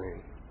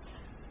interesting,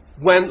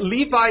 when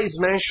Levi is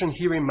mentioned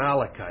here in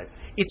Malachi,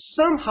 it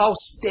somehow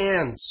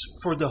stands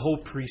for the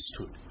whole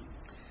priesthood.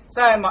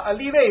 在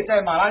利未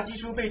在马拉基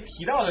书被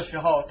提到的时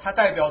候，它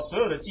代表所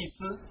有的祭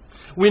司。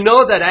 We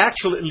know that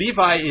actually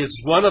Levi is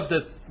one of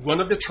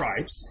the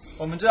tribes.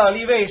 我们知道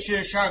利未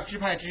是12个支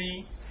派之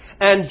一。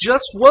 And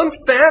just one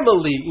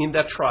family in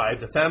that tribe,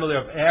 the family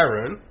of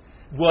Aaron,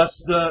 was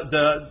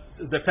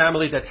the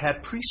family that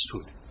had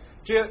priesthood.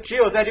 只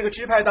有在这个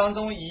支派当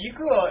中，一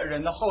个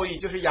人的后裔，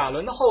就是亚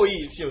伦的后裔，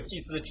是有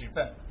祭司的职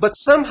分。 But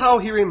somehow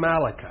here in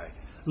Malachi,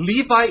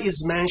 Levi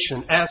is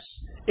mentioned as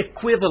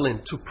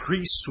equivalent to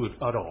priesthood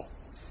at all.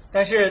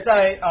 但是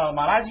在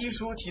马拉基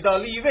书提到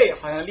利未，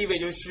好像利未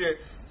就是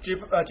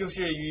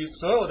与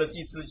所有的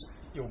祭司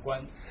有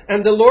关。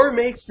 And the Lord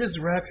makes this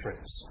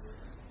reference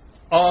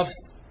of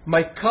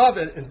my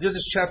covenant, and this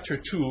is chapter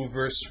 2,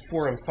 verse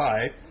 4 and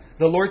 5.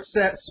 The Lord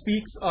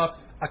speaks of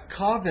a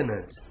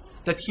covenant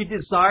that He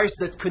desires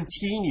that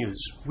continues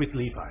with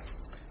Levi.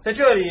 在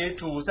这里，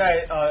主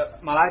在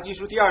马拉基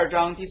书第2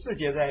章第4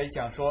节在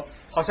讲说，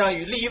好像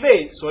与利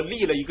未所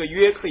立了一个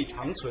约可以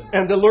长存。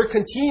 And the Lord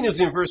continues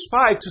in verse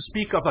 5 to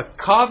speak of a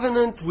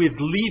covenant with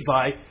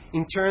Levi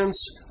in terms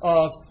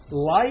of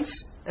life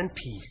and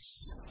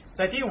peace.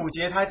 在第5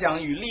节，他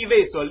讲与利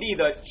未所立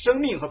的生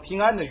命和平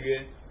安的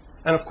约。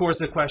 And of course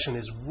the question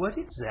is, what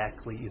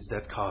exactly is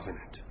that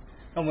covenant?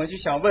 那我们就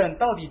想问，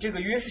到底这个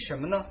约是什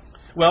么呢？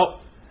 Well,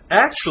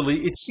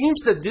 actually, it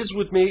seems that this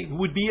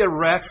would be a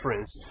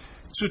reference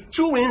to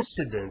 2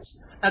 incidents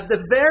at the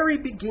very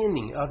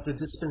beginning of the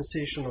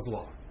dispensation of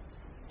law.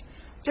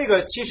 这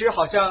个其实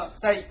好像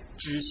在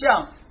指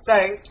向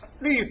在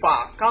律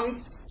法刚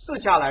赐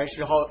下来的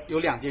时候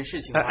有2件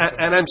事情发生。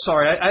 And I'm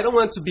sorry, I don't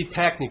want to be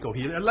technical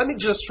here. Let me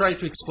just try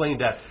to explain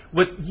that.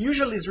 What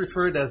usually is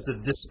referred as the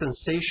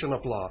dispensation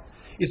of law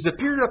is the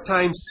period of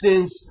time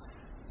since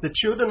the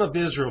children of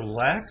Israel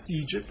left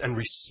Egypt and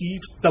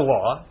received the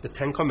law, the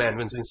Ten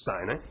Commandments in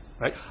Sinai,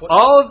 right?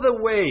 All the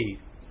way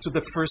to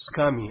the first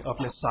coming of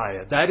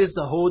Messiah. That is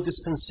the whole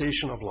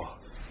dispensation of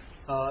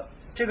law.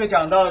 这个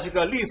讲到这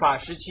个律法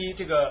时期，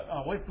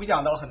我也不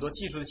讲到很多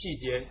技术的细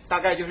节，大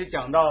概就是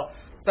讲到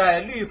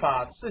在律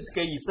法赐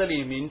给以色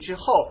列民之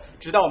后，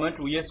直到我们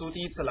主耶稣第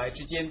一次来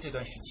之间这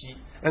段时期。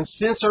And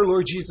since our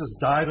Lord Jesus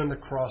died on the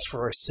cross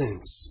for our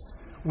sins,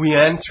 we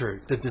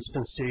entered the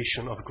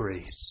dispensation of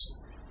grace.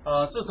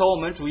 自从我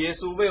们主耶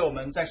稣为我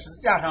们在十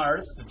字架上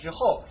而死之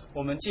后，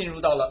我们进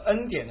入到了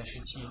恩典的时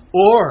期。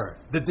Or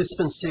the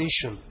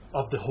dispensation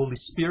of the Holy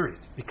Spirit,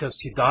 because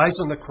He dies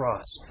on the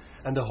cross,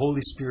 and the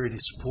Holy Spirit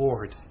is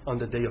poured on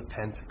the day of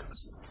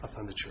Pentecost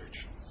upon the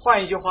church.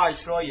 换一句话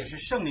说，也是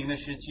圣灵的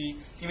时期，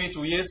因为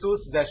主耶稣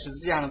死在十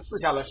字架上赐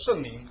下了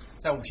圣灵，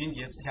在五旬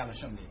节赐下了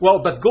圣灵。Well,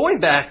 but going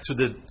back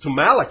to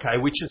Malachi,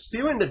 which is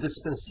still in the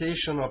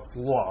dispensation of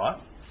law,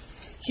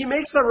 he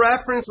makes a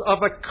reference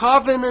of a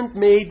covenant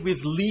made with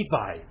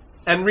Levi.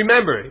 And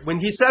remember, when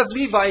he says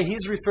Levi,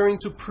 he's referring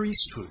to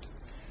priesthood.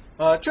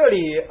 这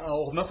里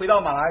我们回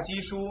到马拉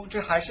基书，这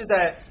还是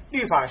在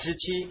律法时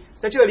期，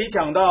在这里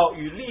讲到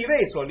与利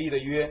未所立的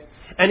约。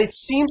And it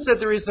seems that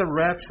there is a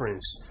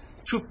reference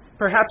to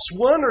perhaps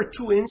one or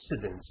two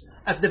incidents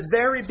at the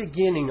very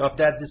beginning of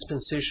that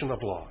dispensation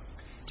of law.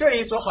 这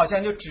里所好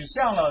像就指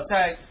向了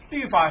在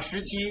律法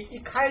时期一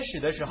开始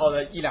的时候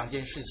的一两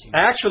件事情。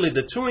Actually,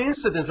 the two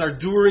incidents are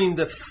during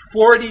the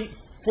 40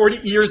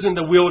 years in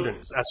the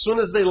wilderness, as soon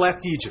as they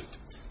left Egypt.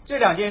 这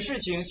两件事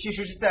情其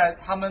实是在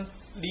他们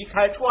离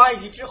开出埃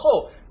及之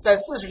后，在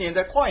40年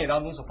在旷野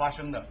当中所发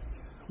生的。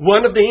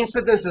One of the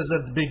incidents is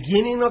at the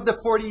beginning of the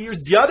 40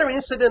 years, the other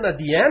incident at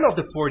the end of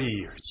the 40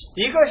 years.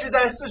 一个是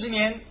在40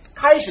年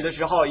开始的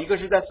时候，一个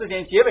是在40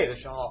年结尾的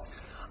时候。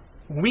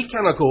We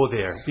cannot go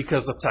there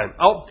because of time.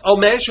 I'll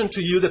mention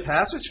to you the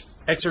passage,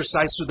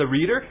 exercise to the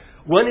reader.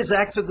 One is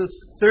Exodus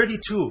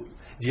 32.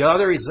 The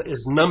other is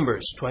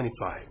Numbers 25.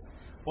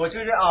 我就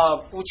是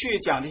不去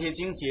讲这些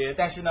经节，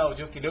但是呢，我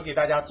就留给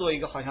大家做一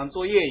个好像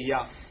作业一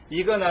样。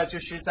一个呢就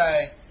是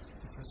在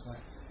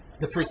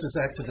The first is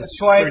Exodus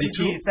出埃及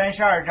记32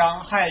 32章，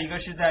还有一个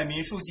是在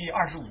民数记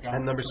25章。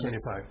and Numbers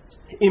 25.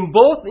 In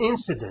both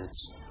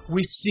incidents,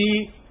 we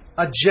see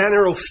a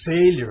general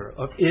failure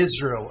of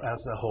Israel as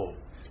a whole.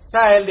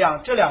 在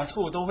这两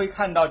处都会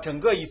看到整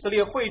个以色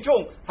列会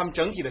众他们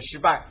整体的失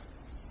败。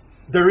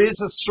There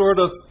is a sort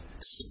of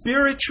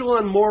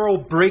spiritual and moral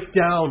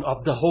breakdown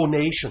of the whole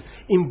nation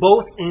in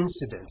both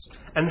incidents,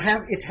 and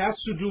it has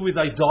to do with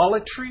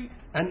idolatry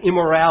and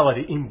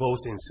immorality in both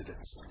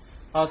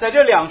incidents. 在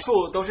这两处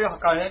都是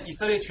感觉以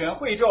色列全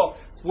会众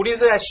无论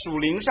在属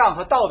灵上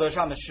和道德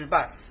上的失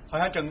败，好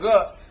像整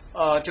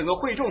个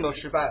会众都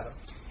失败了。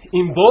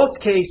In both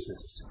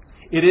cases,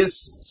 it is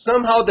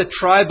somehow the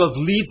tribe of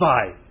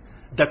Levi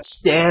that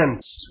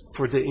stands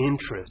for the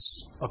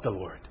interests of the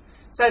Lord.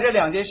 在这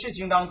两件事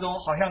情当中，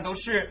好像都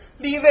是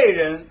利未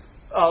人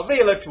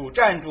为了主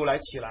站住来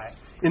起来。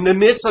In the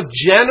midst of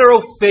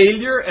general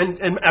failure and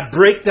a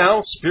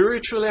breakdown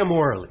spiritually and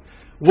morally,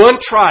 one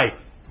tribe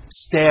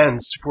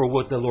stands for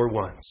what the Lord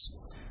wants.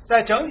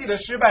 在整体的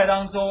失败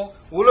当中，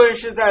无论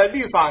是在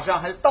律法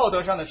上还是道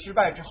德上的失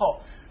败之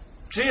后，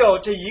只有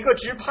这一个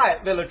支派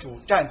为了主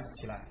站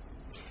起来。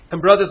And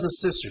brothers and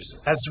sisters,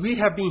 as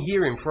we have been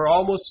hearing for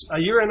almost a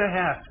year and a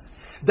half,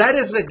 that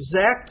is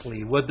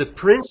exactly what the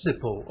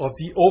principle of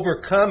the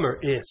overcomer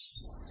is.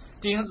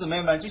 弟兄姊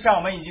妹们，就像我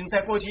们已经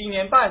在过去1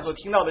年半所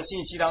听到的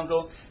信息当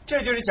中，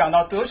这就是讲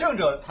到得胜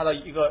者他的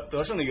一个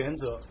得胜的原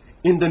则。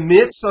In the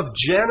midst of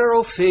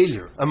general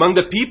failure among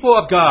the people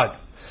of God,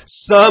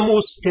 some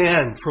will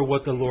stand for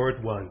what the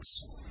Lord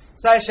wants.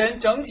 在神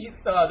整体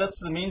的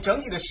子民整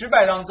体的失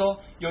败当中，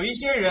有一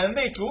些人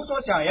为主所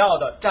想要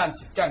的站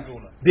住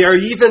了。There are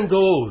even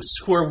those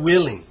who are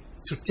willing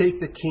to take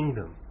the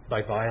kingdom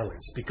by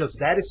violence, because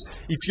that is,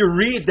 if you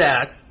read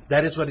that,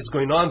 that is what is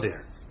going on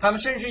there. 他们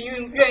甚至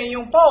愿意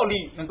用暴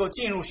力能够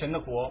进入神的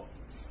国。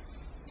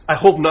I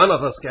hope none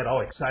of us get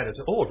all excited.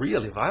 Say, oh,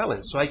 really,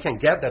 violence? So I can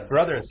get that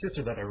brother and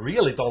sister that I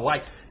really don't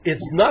like.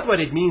 It's not what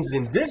it means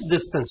in this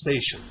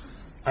dispensation.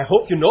 I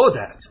hope you know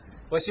that.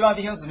 我希望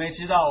弟兄姊妹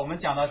知道，我们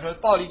讲到说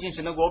暴力进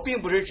神的国，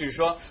并不是指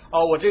说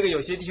我这个有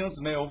些弟兄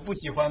姊妹我不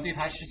喜欢对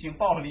他实行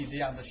暴力这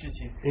样的事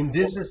情。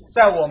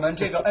在我们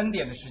这个恩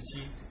典的时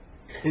期。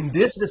In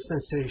this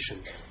dispensation,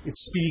 it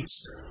speaks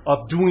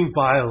of doing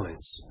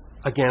violence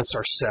against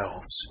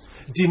ourselves,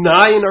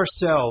 denying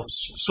ourselves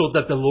so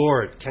that the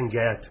Lord can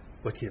get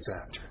what He is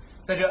after.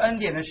 在这恩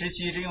典的时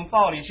期，这用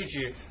暴力是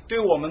指对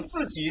我们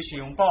自己使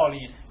用暴力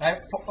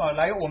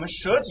来我们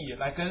舍己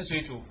来跟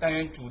随主，但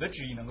愿主的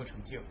旨意能够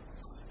成就。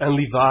And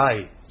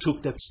Levi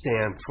took that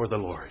stand for the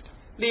Lord.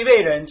 利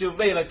未人就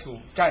为了主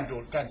站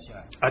起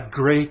来。At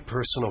great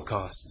personal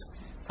cost.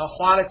 他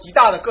花了极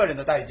大的个人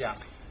的代价。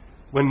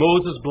When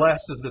Moses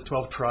blesses the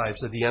 12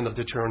 tribes at the end of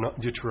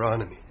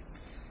Deuteronomy.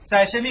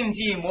 在申命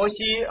记，摩西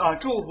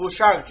祝福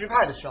12个支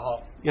派的时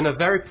候。In a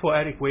very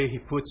poetic way he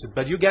puts it,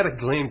 but you get a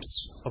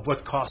glimpse of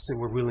what cost they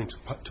were willing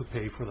to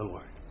pay for the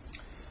Lord.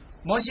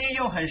 摩西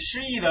用很诗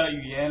意的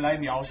语言来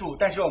描述，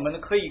但是我们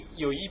可以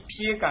有一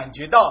瞥感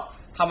觉到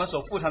他们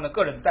所付上的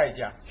个人代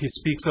价。He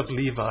speaks of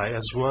Levi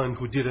as one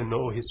who didn't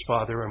know his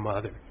father or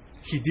mother.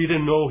 He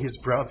didn't know his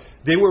brother.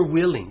 They were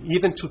willing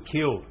even to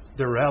kill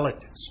their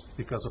relatives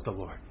because of the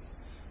Lord.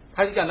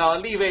 他就讲到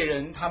利未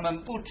人，他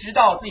们不知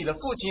道自己的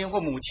父亲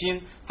或母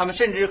亲，他们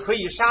甚至可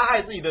以杀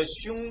害自己的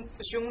兄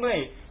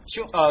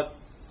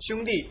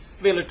弟，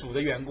为了主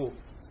的缘故。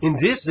In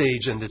this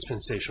age and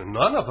dispensation,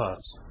 none of us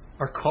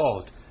are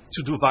called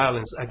to do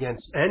violence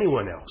against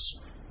anyone else,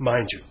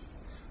 mind you.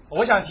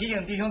 我想提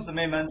醒弟兄姊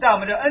妹们，在我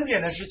们这恩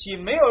典的时期，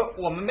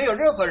我们没有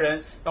任何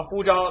人要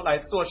呼召来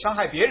做伤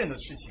害别人的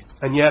事情。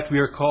And yet we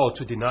are called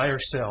to deny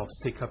ourselves,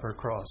 take up our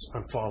cross,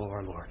 and follow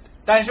our Lord.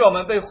 但是我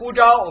们被呼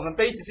召，我们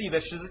背起自己的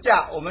十字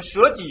架，我们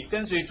舍己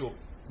跟随主。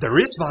There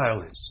is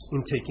violence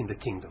in taking the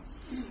kingdom.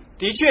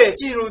 的确，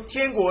进入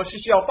天国是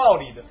需要暴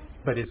力的，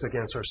 but it's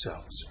against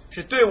ourselves.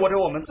 是对我着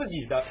我们自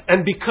己的。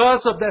And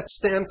because of that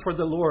stand for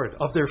the Lord,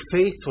 of their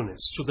faithfulness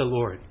to the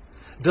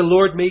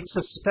Lord makes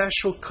a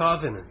special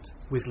covenant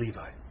with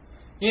Levi.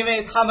 因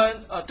为他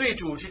们对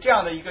主是这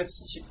样的一个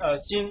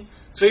心，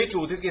所以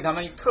主就给他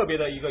们特别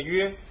的一个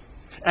约。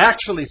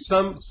Actually,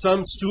 some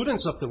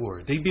students of the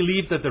word, they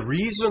believe that the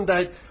reason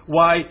that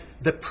why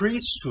the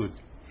priesthood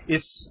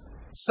is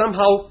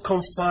somehow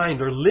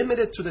confined or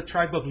limited to the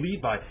tribe of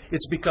Levi,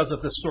 it's because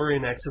of the story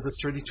in Exodus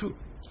 32.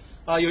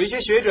 有一些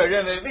学者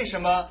认为，为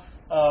什么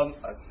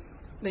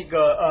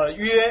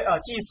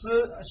祭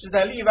司是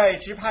在利未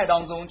支派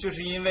当中，就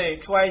是因为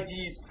出埃及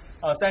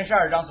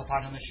32章所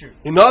发生的事。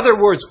In other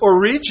words,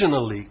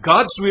 originally,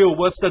 God's will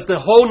was that the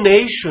whole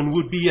nation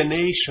would be a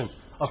nation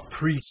of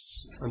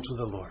priests unto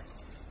the Lord.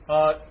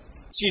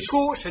 起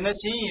初神的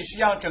心意是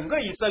让整个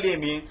以色列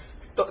民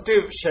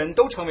对神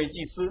都成为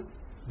祭司。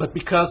But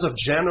because of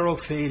general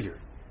failure,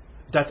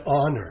 that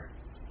honor,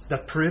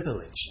 that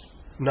privilege,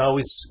 now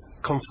is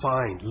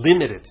confined,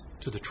 limited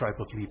to the tribe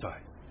of Levi.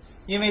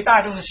 因为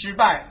大众的失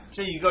败，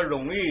这一个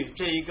荣誉，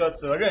这一个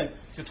责任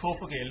就托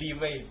付给利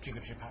未这个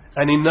支派。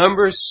And in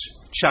Numbers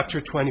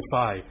chapter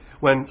 25,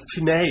 when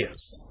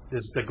Phinehas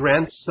is the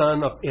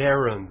grandson of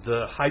Aaron,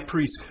 the high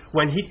priest,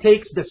 when he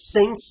takes the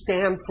same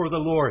stand for the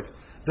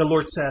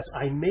Lord says,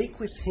 I make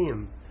with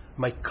him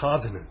my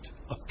covenant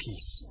of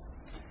peace.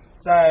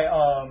 在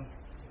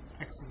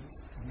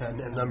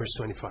And Numbers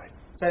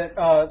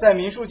 25. 在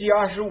民数记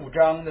25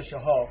章的时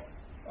候，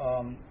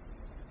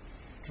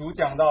主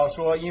讲到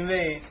说，因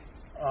为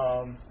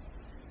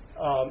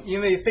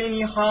非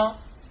尼哈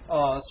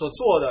所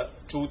做的，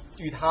主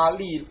与他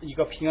立一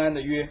个平安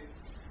的约。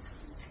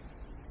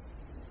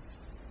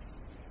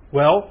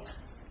Well,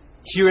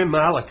 here in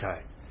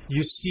Malachi,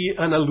 you see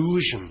an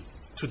allusion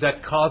to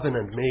that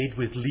covenant made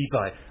with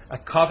Levi, a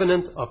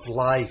covenant of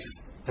life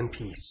and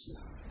peace.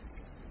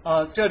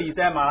 这里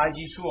在马拉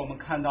基书我们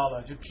看到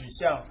了，就指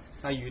向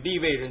与利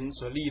未人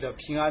所立的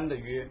平安的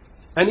约。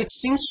And it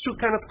seems to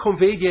kind of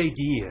convey the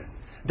idea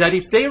that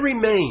if they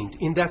remained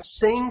in that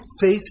same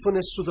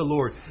faithfulness to the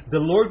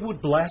Lord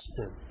would bless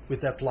them with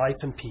that life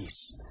and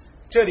peace.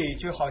 这里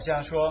就好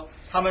像说，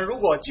他们如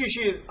果继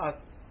续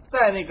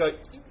在那个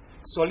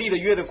所立的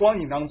约的光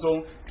景当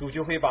中，主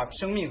就会把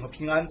生命和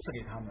平安赐给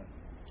他们。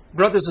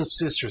Brothers and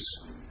sisters,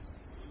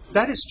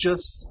 that is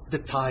just the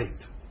type.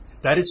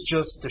 That is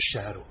just the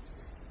shadow.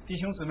 弟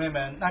兄姊妹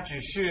们，那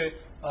只是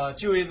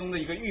旧约中的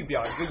一个预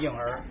表，一个影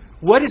儿。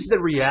What is the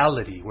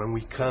reality when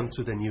we come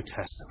to the New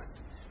Testament?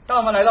 当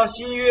我们来到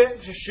新约，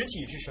是实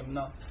体是什么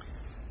呢？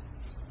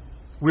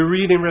 We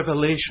read in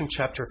Revelation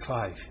chapter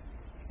 5,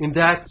 in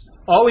that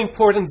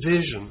all-important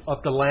vision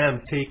of the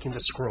Lamb taking the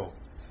scroll.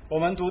 我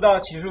们读到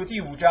启示录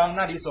第5章，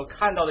那里所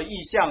看到的意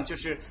象就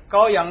是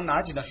羔羊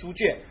拿起的书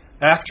卷。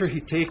After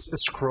he takes the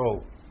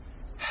scroll,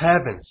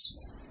 heavens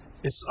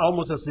is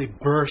almost as they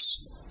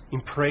burst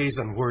in praise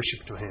and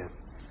worship to him.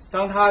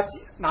 当他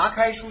拿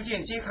开书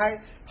卷揭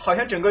开，好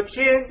像整个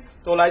天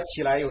都来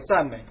起来有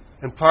赞美。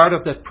And part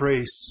of that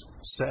praise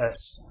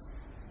says,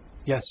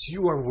 yes,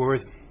 you are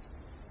worthy,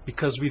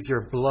 because with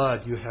your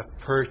blood you have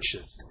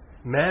purchased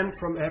men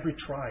from every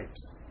tribe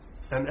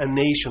and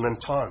nation and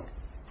tongue.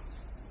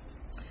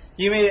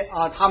 因为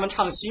他们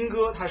唱新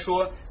歌，他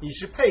说你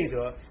是配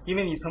得，因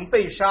为你曾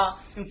被杀，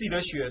用自己的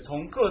血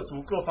从各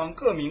族各方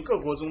各民各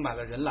国中买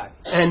了人来。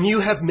And you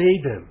have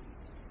made them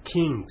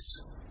kings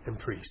and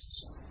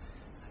priests.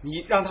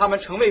 你让他们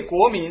成为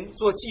国民，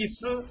做祭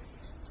司。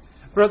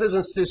Brothers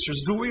and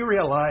sisters, do we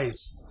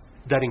realize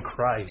that in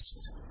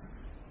Christ,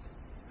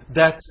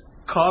 that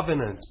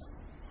covenant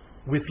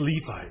with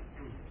Levi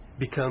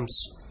becomes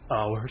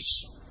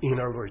ours in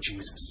our Lord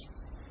Jesus?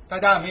 大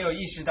家有没有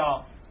意识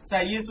到，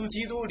在耶稣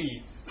基督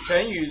里，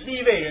神与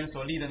利未人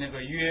所立的那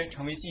个约，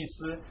成为祭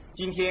司，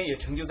今天也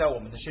成就在我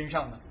们的身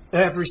上呢？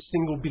 Every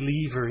single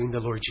believer in the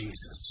Lord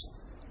Jesus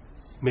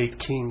made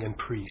king and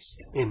priest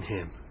in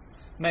him.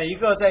 每一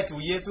个在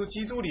主耶稣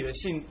基督里的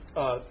信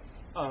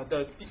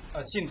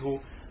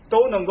徒，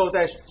都能够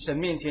在神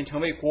面前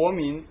成为国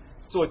民，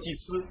做祭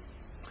司。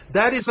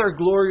That is our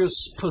glorious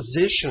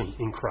position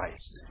in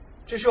Christ.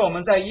 这是我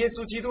们在耶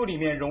稣基督里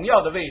面荣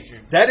耀的位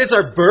置。 That is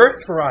our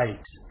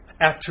birthright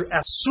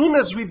as soon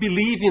as we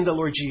believe in the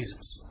Lord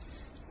Jesus.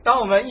 当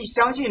我们一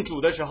相信主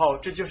的时候，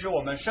这就是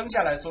我们生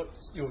下来所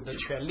有的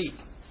权利。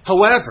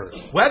 However,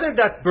 whether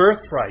that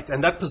birthright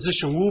and that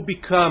position will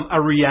become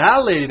a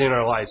reality in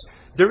our lives,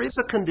 there is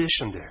a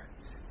condition there.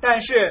 但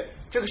是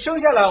这个生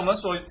下来我们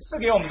所赐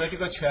给我们的这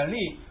个权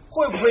利，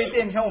会不会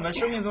变成我们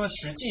生命中的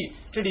实际？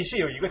这里是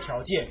有一个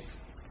条件。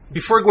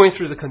 Before going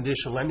through the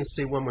condition, let me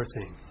say one more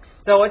thing.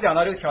 在我讲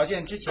到这个条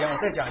件之前，我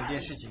再讲一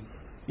件事情。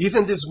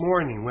 Even this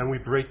morning when we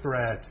break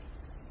bread,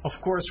 of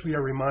course we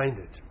are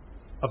reminded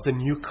of the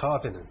new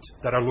covenant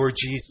that our Lord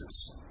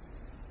Jesus,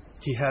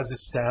 He has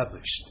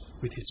established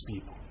with His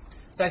people.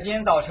 在今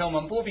天早晨我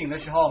们擘饼的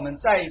时候，我们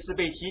再一次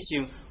被提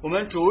醒，我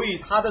们主与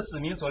他的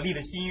子民所立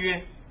的新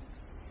约。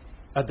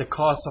 At the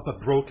cost of a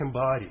broken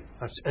body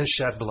and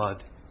shed blood.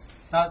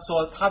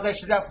 他在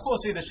实在破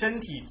碎的身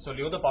体所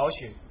流的宝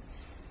血。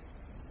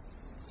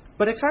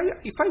 But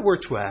if I were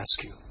to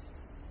ask you,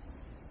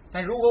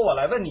 但如果我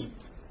来问你，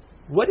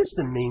 what is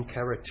the main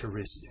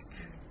characteristic?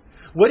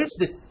 What is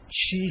the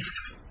chief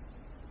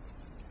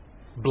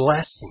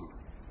blessing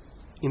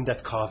in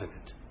that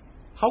covenant?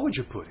 How would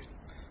you put it?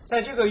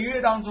 在这个约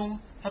当中，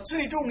它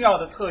最重要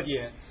的特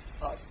点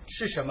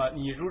是什么？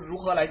你如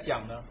何来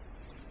讲呢？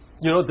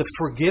 You know, the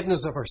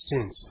forgiveness of our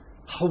sins.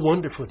 How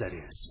wonderful that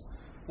is.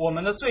 我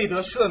们的罪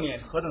得赦免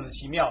何等的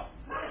奇妙！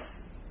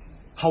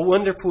 How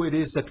wonderful it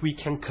is that we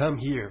can come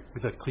here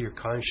with a clear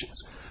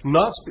conscience.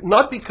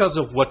 Not because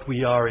of what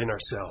we are in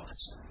ourselves.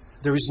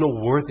 There is no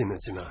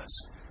worthiness in us.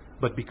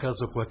 But because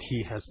of what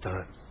He has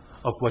done.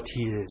 Of what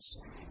He is.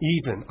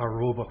 Even our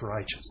robe of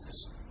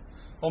righteousness.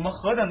 我们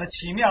何等的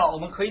奇妙！我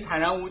们可以坦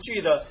然无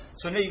惧的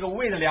存着一个无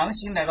畏的良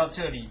心来到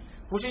这里，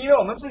不是因为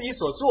我们自己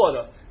所做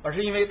的，而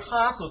是因为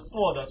他所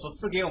做的，所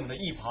赐给我们的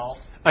义袍。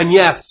 And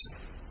yet,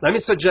 let me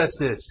suggest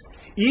this.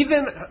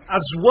 Even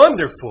as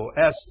wonderful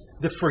as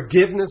the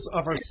forgiveness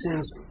of our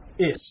sins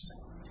is,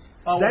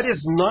 that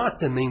is not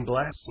the main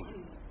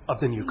blessing of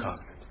the new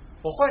covenant.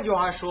 我换句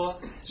话说，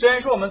虽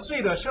然说我们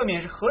罪得赦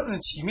免是何等的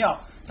奇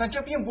妙，但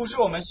这并不是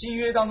我们新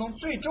约当中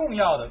最重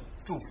要的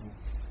祝福。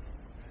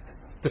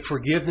 The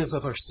forgiveness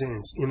of our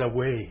sins, in a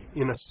way,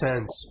 in a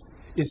sense,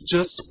 is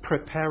just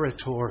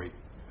preparatory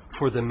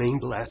for the main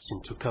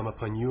blessing to come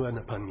upon you and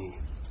upon me.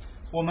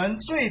 我们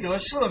罪得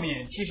赦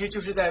免，其实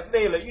就是在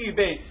为了预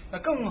备那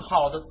更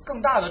好的、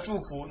更大的祝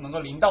福能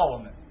够临到我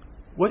们。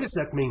 What is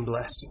that main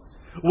blessing?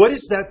 What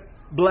is that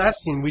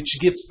blessing which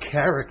gives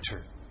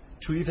character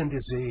to even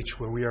this age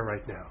where we are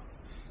right now?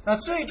 那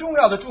最重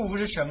要的祝福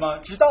是什么？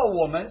直到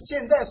我们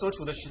现在所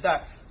处的时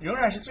代，仍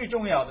然是最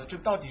重要的。这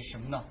到底是什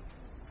么呢？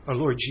 Our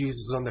Lord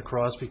Jesus on the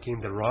cross became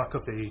the rock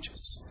of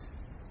ages.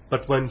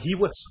 But when He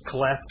was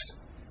cleft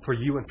for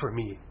you and for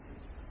me,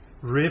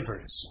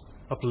 rivers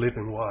of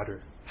living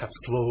water have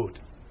flowed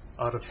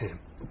out of Him.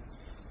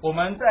 我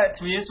们在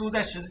主耶稣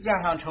在十字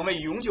架上成为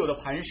永久的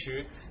磐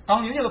石，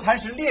当永久的磐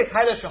石裂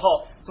开的时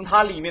候，从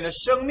它里面的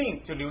生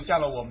命就流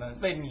向了我们，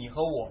为你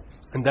和我。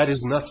 And that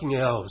is nothing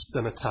else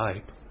than a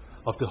type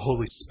of the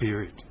Holy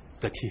Spirit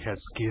that He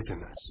has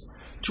given us.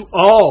 To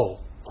all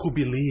who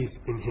believe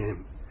in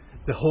Him.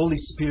 The Holy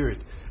Spirit,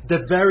 the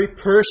very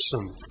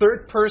person,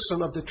 third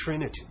person of the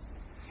Trinity,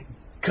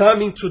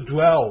 coming to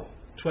dwell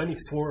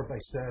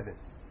 24/7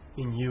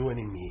 in you and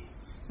in me.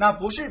 那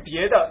不是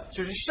别的，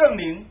就是圣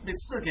灵被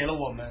赐给了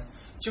我们，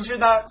就是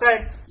那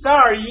在三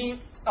二一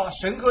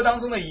神格当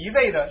中的一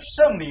位的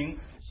圣灵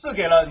赐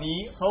给了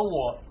你和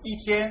我一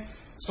天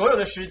所有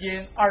的时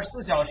间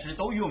，24小时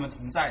都与我们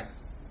同在的。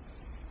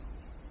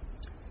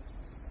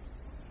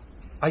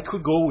 I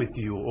could go with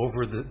you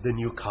over the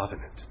new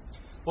covenant.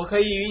 我可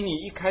以与你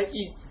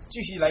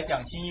继续来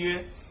讲新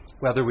约。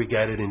 Whether we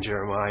get it in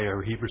Jeremiah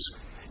or Hebrews,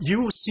 you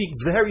will see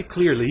very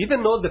clearly,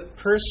 even though the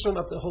person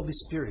of the Holy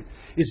Spirit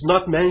is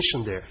not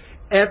mentioned there,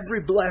 every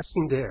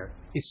blessing there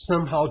is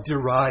somehow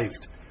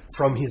derived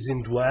from His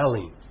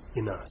indwelling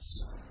in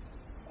us.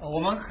 我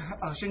们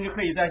甚至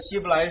可以在希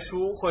伯来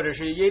书或者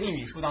是耶利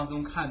米书当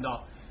中看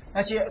到，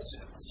那些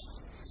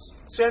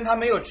虽然他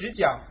没有直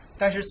讲，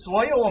但是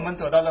所有我们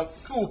得到的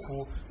祝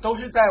福都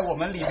是在我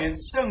们里面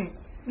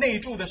内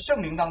住的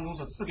圣灵当中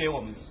所赐给我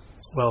们的。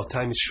 Well,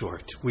 time is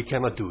short. We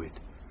cannot do it.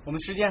 我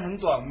们时间很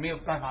短，没有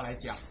办法来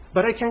讲。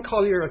 But I can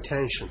call your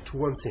attention to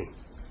one thing.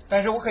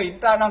 但是我可以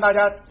让大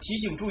家提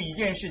醒注意一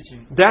件事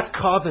情。 That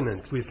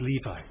covenant with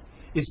Levi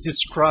is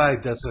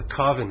described as a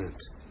covenant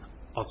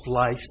of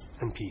life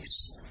and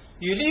peace.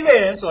 与利未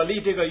人所立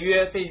这个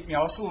约被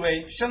描述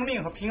为生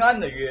命和平安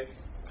的约。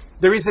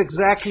 There is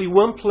exactly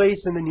one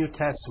place in the New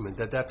Testament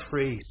that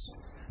phrase,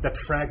 that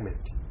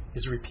fragment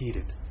is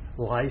repeated.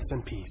 Life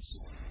and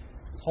peace.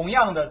 同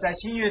样的，在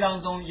新约当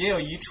中也有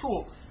一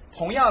处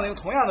同样的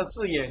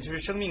字眼，就是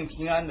生命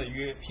平安的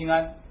约，平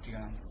安这个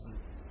字。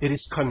 It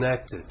is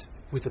connected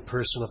with the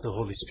person of the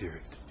Holy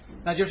Spirit.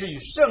 那就是与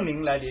圣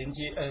灵来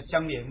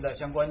相连的、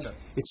相关的。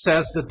 It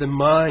says that the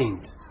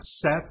mind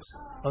set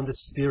on the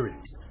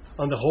Spirit,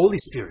 on the Holy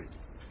Spirit,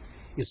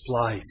 is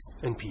life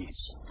and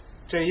peace.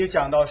 这里就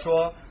讲到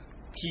说，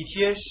体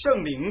贴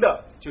圣灵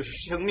的，就是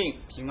生命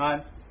平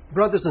安。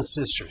 Brothers and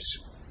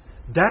sisters,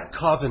 that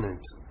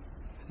covenant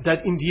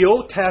that in the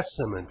Old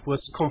Testament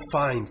was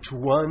confined to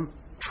one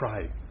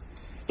tribe,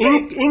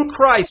 in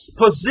Christ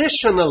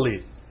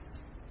positionally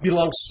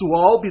belongs to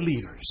all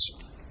believers.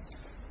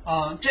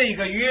 这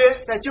个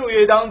约在旧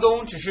约当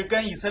中只是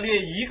跟以色列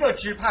一个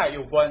支派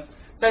有关，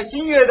在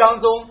新约当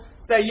中，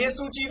在耶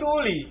稣基督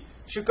里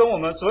是跟我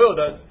们所有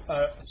的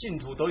信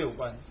徒都有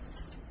关。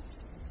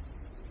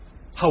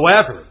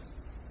 However,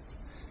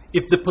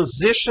 if the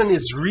position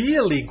is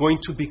really going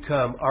to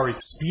become our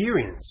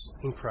experience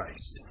in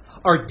Christ,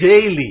 our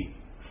daily,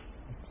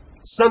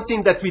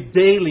 something that we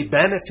daily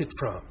benefit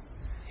from,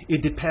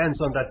 it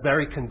depends on that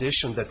very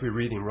condition that we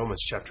read in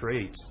Romans chapter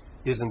 8.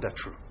 Isn't that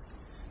true?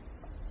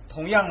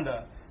 同样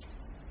的，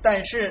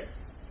但是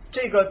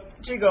这个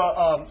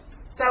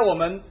在我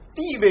们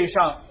地位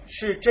上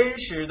是真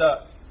实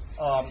的，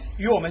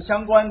与我们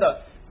相关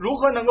的。如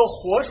何能够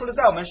活出来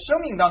在我们生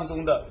命当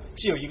中的，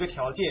是有一个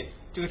条件，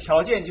这个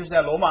条件就是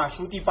在罗马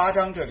书第8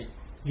章这里。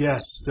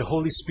Yes, the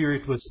Holy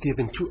Spirit was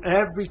given to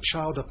every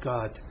child of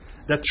God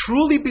that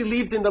truly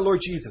believed in the Lord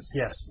Jesus.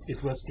 Yes,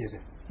 it was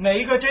given. 每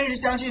一个真实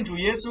相信主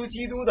耶稣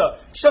基督的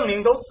圣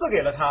灵都赐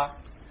给了他。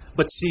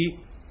But see,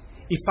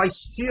 if I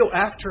still,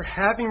 after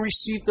having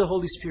received the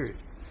Holy Spirit,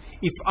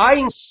 if I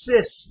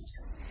insist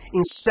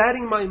in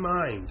setting my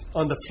mind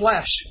on the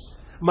flesh,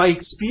 my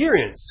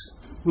experience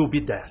will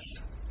be death.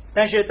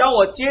 但是当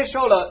我接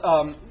受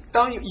了，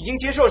当已经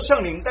接受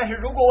圣灵，但是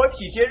如果我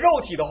体贴肉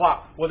体的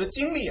话，我的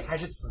经历还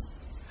是死。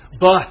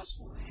But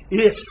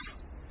if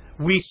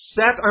we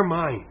set our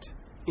mind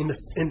in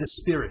the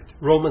Spirit,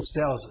 Romans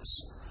tells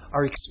us,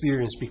 our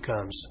experience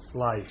becomes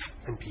life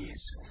and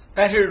peace.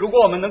 但是如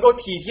果我们能够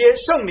体贴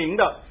圣灵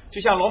的，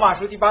就像罗马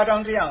书第8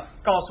章这样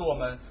告诉我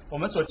们，我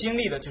们所经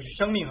历的就是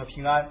生命和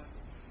平安。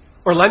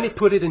Or let me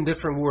put it in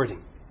different wording.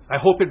 I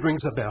hope it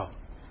rings a bell.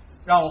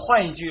 让我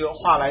换一句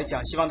话来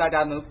讲，希望大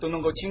家都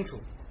能够清楚。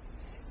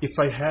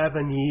If I have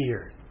an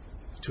ear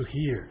to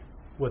hear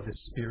what the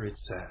Spirit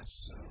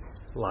says,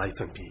 life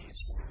and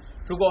peace.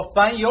 如果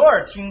凡有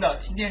耳听的，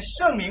听见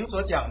圣灵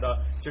所讲的，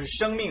就是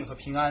生命和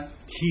平安。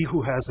He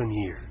who has an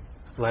ear,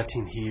 let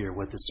him hear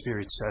what the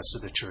Spirit says to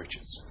the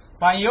churches.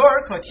 凡有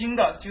耳可听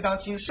的，就当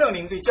听圣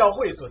灵对教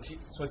会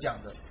所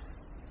讲的。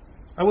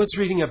I was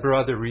reading a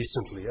brother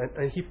recently,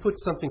 and he put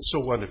something so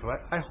wonderful.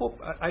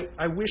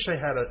 I wish I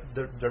had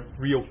the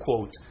real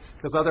quote,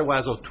 because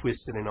otherwise I'll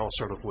twist it in all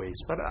sort of ways.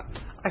 But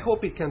I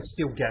hope it can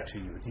still get to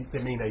you, the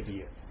main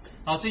idea.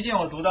 最近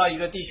我读到一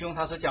个弟兄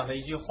他所讲的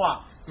一句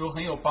话，如果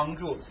很有帮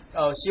助。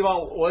希望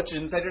我只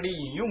能在这里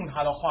引用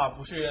他的话，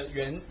不是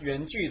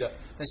原句的。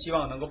那希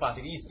望能够把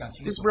这个意思讲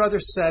清楚。This brother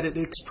said it,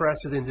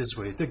 expressed it in this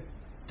way: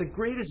 the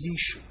greatest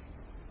issue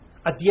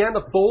at the end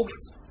of both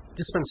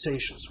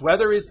dispensations,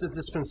 whether it's the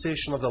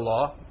dispensation of the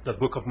law, the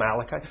book of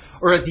Malachi,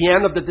 or at the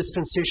end of the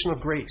dispensation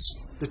of grace,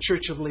 the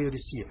church of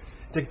Laodicea,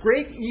 the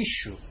great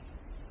issue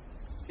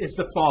is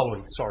the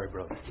following. Sorry,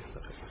 brother.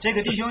 这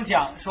个弟兄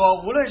讲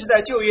说，无论是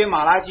在旧约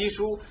马拉基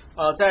书，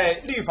在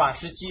律法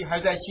时期，还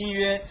是在新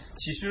约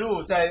启示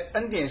录，在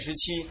恩典时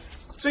期，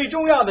最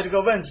重要的这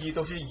个问题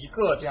都是一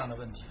个这样的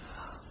问题。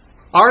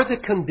Are the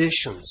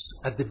conditions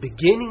at the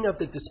beginning of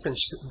the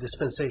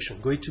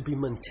dispensation going to be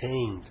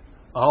maintained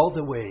all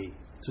the way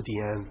to the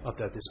end of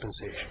that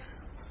dispensation?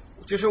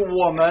 就是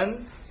我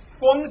们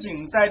光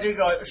景在这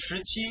个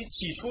时期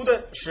起初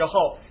的时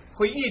候，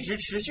会一直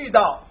持续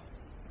到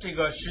这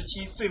个时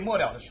期最末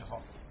了的时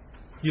候。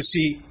You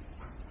see,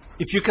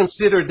 if you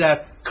consider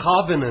that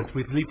covenant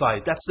with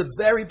Levi, that's the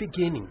very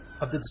beginning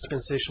of the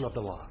dispensation of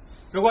the law.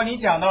 如果你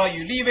讲到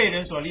与利未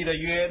人所立的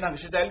约，那个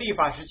是在律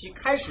法时期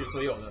开始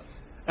所有的。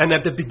And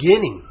at the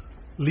beginning,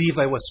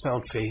 Levi was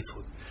found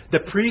faithful. The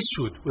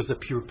priesthood was a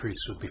pure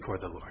priesthood before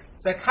the Lord.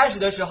 在开始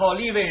的时候，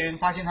利未人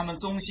发现他们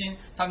忠心，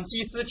他们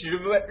祭司职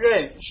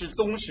任是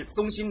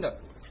忠心的。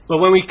But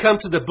when we come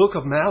to the book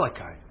of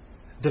Malachi,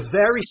 the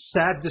very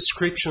sad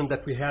description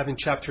that we have in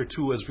chapter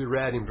 2, as we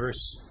read in verse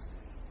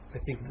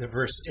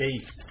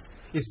 8,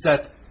 is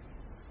that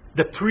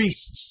the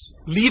priests,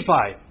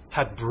 Levi,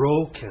 had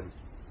broken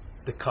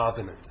the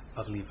covenant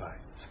of Levi.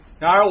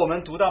 然而，我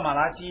们读到马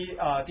拉基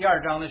第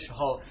2章的时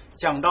候，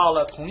讲到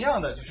了同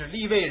样的，就是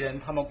利未人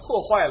他们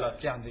破坏了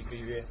这样的一个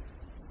约。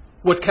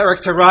What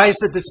characterized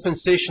the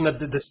dispensation of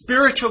the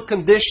spiritual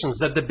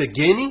conditions at the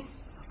beginning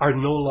are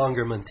no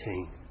longer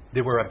maintained.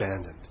 They were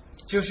abandoned.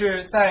 就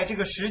是在这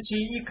个时期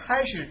一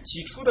开始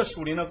起初的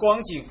属灵的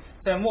光景，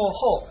在末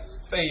后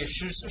被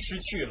失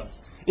去了。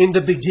In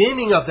the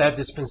beginning of that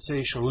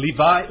dispensation,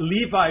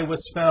 Levi was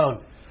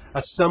found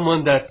as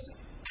someone that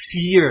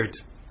feared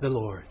the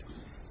Lord.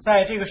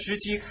 在这个时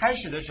期开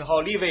始的时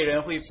候，利未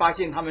人会发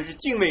现他们是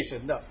敬畏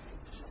神的。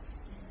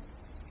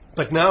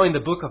But now in the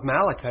book of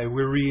Malachi,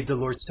 we read the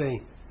Lord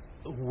saying,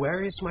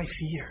 "Where is my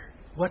fear?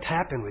 What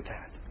happened with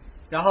that?"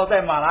 然后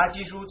在马拉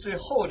基书最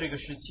后这个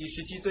时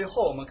期最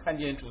后，我们看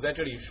见主在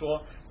这里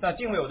说：“那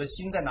敬畏我的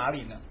心在哪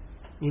里呢？”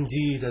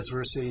 Indeed, as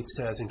verse 8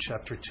 says in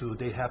chapter 2,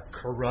 they have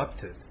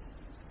corrupted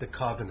the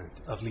covenant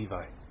of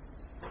Levi.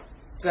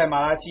 在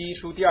马拉基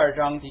书第2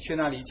章的确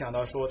那里讲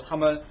到说他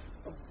们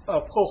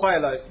破坏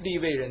了利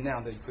未人那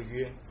样的一个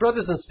约。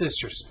 Brothers and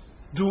sisters,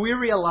 do we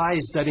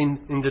realize that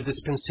in the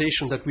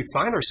dispensation that we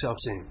find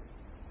ourselves in,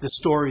 the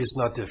story is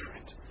not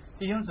different?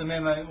 弟兄姊妹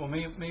们，我们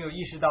没有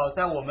意识到，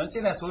在我们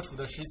现在所处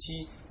的时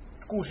期，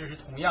故事是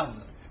同样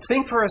的。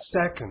 Think for a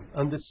second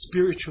on the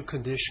spiritual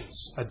conditions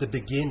at the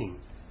beginning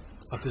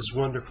of this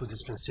wonderful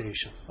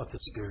dispensation of the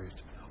Spirit,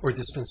 or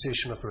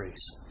dispensation of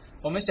grace.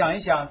 我们想一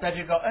想，在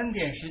这个恩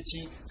典时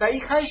期，在一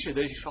开始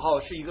的时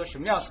候是一个什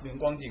么样属灵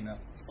光景呢？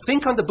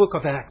 Think on the book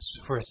of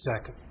Acts for a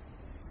second.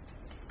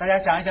 大家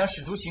想一想《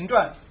使徒行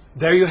传》，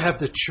 There you have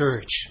the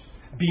church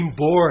being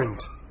born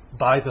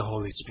by the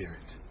Holy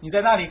Spirit. 你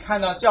在那里看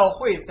到教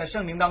会在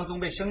圣灵当中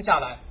被生下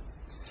来，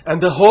 And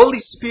the Holy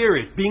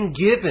Spirit being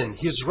given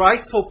his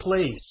rightful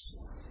place.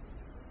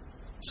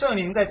 圣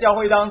灵在教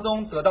会当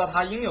中得到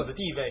他应有的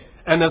地位。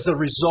 And as a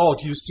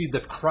result, you see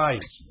that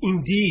Christ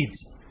indeed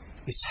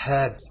is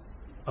head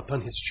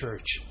upon his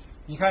church.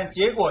 你看，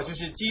结果就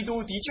是基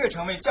督的确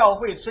成为教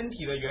会身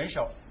体的元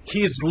首。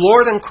 He is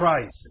Lord and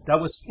Christ. That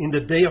was in the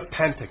day of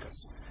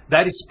Pentecost.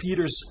 That is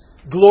Peter's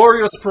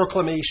glorious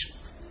proclamation.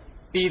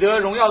 彼得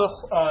荣耀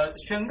的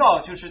宣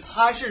告就是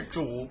他是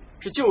主，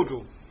是救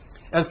主。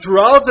 And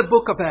throughout the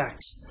book of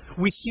Acts,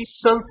 we see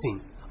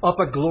something of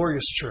a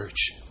glorious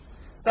church.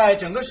 在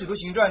整个使徒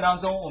行传当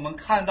中，我们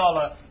看到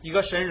了一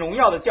个神荣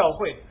耀的教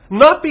会。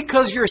 Not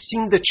because you're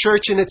seeing the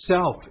church in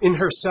itself, in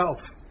herself,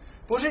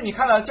 不是你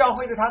看到教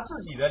会在他自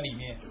己的里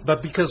面，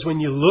 but because when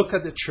you look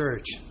at the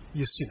church,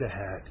 you see the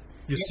head.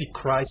 You see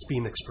Christ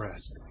being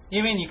expressed.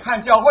 因为你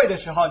看教会的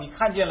时候，你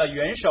看见了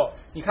元首，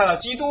你看到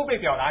基督被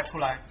表达出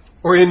来。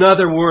 Or in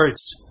other words,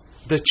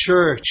 the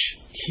church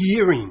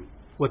hearing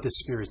what the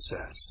Spirit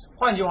says.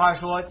 换句话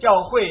说，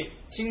教会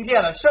听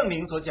见了圣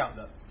灵所讲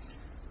的。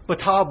 But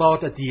how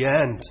about at the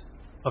end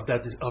of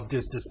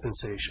this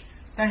dispensation?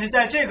 但是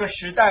在这个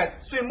时代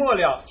最末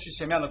了是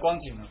什么样的光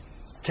景呢？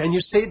 Can you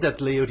say that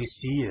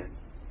Laodicea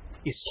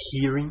is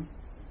hearing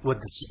what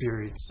the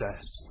Spirit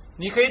says?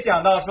 你可以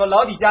讲到说，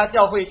老底嘉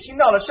教会听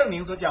到了圣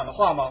灵所讲的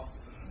话吗？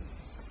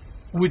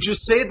 Would you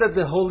say that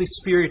the Holy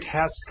Spirit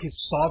has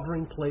his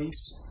sovereign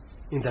place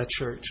in that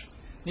church?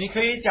 你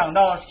可以讲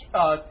到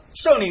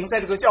圣灵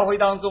在这个教会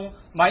当中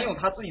满有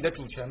他自己的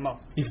主权吗？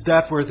 If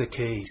that were the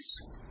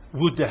case,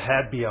 would the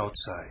head be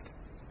outside?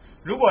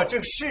 如果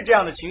这是这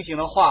样的情形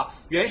的话，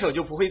元首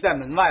就不会在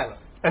门外了。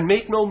 And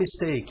make no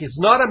mistake, it's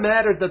not a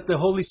matter that the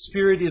Holy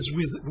Spirit is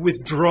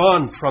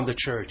withdrawn from the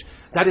church.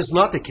 That is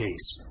not the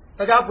case.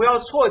 大家不要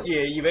错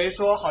解，以为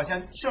说好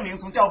像圣灵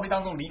从教会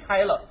当中离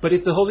开了。 But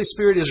if the Holy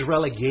Spirit is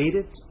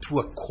relegated to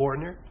a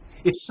corner,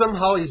 if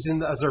somehow is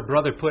in, as our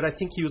brother put, I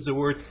think he used the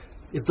word,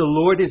 if the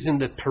Lord is in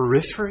the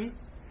periphery,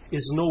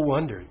 it's no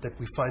wonder that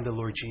we find the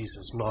Lord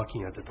Jesus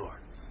knocking at the door.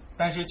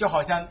 但是教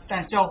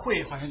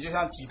会好像就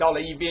像挤到了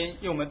一边，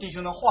用我们弟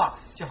兄的话，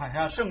就好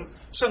像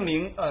圣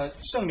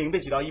灵被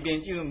挤到一边，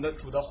用我们的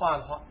主的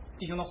话，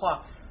弟兄的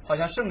话，好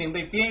像圣灵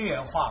被边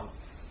缘化了。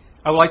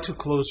 I would like to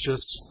close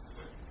just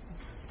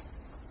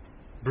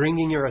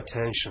bringing your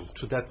attention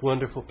to that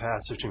wonderful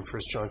passage in 1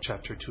 John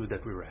chapter 2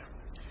 that we read.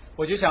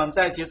 我就想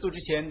在结束之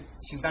前，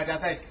请大家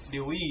再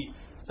留意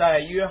在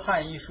约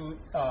翰一书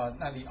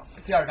那里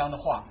第2章的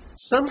话。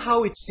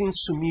 Somehow it seems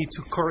to me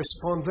to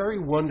correspond very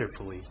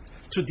wonderfully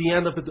to the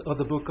end of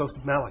the book of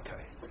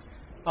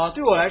Malachi.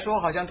 对我来说，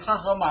好像它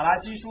和马拉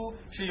基书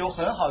是有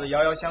很好的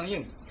遥遥相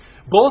应。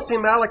 Both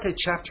in Malachi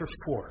chapter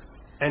 4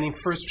 and in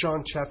 1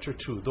 John chapter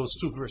 2, those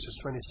two verses,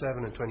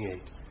 27 and 28.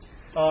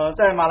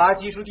 在马拉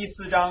基书第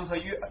4章和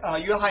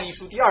约翰一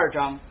书第2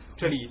章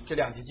这里这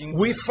两节经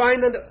We 节，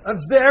 find a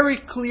very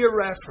clear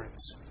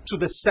reference to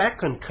the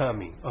second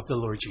coming of the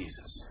Lord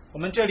Jesus. 我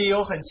们这里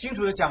有很清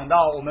楚的讲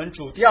到我们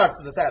主第2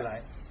次的再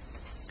来。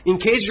 In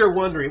case you're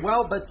wondering,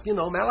 well, but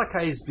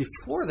Malachi is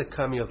before the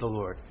coming of the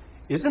Lord.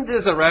 Isn't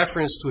this a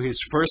reference to his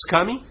first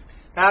coming?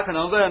 大家可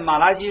能问，马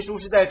拉基书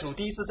是在主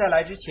第1次再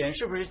来之前，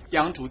是不是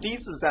讲主第1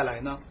次再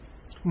来呢？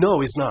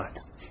 No, it's not.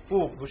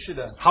 不是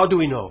的。 How do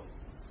we know?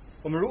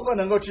 我们如何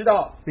能够知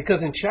道？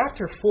 Because in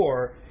chapter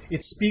 4,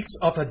 it speaks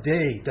of a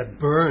day that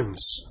burns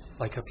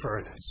like a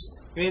furnace.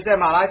 因为在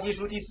马拉基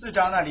书第4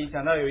章那里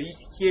讲到有一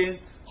天，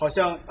好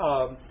像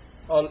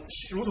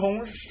如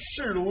同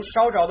势炉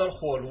烧着的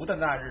火炉的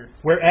那日，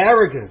 Where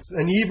arrogance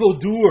and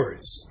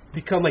evildoers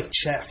become like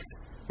chaff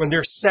when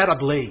they're set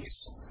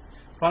ablaze.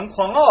 凡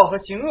狂傲和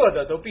行恶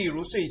的都必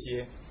如碎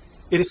秸。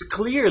 It is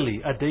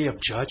clearly a day of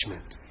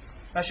judgment.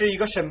 那是一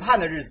个审判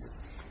的日子。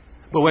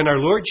 But when our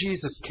Lord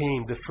Jesus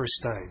came the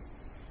first time,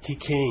 he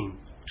came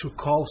to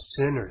call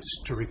sinners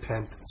to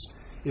repentance.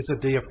 It's a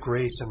day of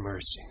grace and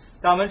mercy.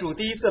 当我们主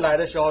第1次来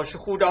的时候，是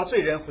呼召罪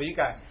人悔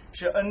改，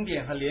是恩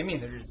典和怜悯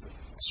的日子。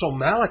 So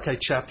Malachi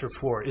chapter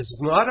 4 is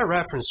not a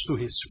reference to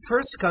his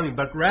first coming,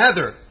 but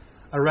rather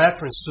a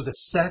reference to the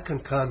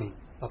second coming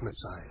of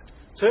Messiah.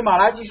 所以马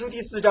拉基书第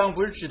4章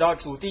不是指到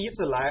主第1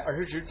次来，而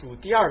是指主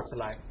第2次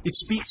来， It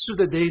speaks to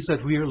the days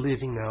that we are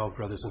living now,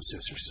 brothers and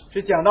sisters.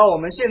 是讲到我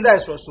们现在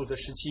所属的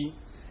时期。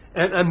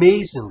 And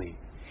amazingly,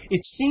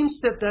 it seems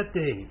that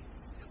day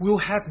will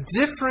have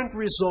different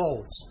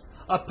results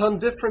upon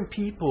different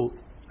people.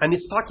 And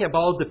it's talking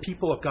about the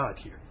people of God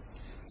here.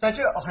 但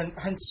这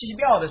很奇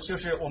妙的就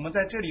是，我们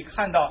在这里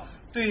看到，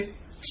对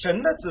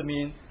神的子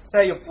民，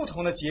在有不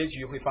同的结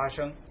局会发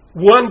生。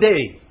One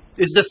day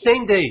is the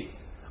same day,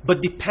 but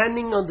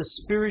depending on the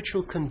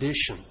spiritual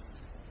condition,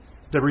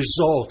 the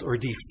result or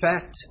the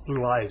effect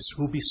in lives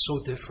will be so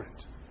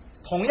different.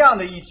 同样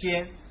的一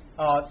天，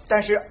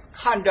但是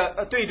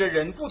对着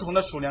人不同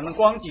的属灵的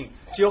光景，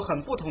只有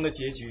很不同的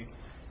结局。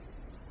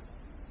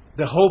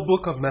The whole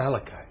book of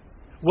Malachi,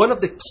 one of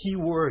the key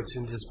words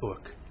in this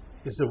book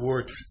is the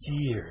word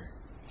fear,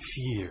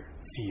 fear,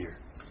 fear.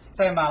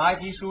 在马拉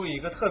基书有一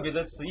个特别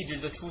的词一直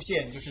的出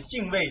现，就是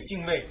敬畏，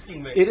敬畏，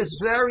敬畏。It is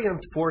very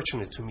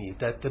unfortunate to me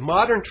that the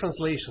modern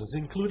translations,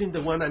 including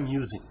the one I'm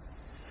using,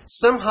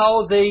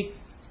 somehow they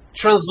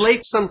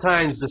translate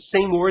sometimes the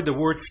same word, the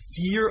word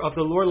fear of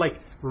the Lord, like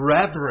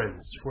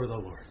reverence for the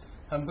Lord.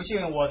 很不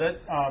幸，我的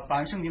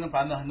圣经的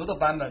版本，很多的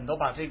版本都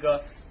把这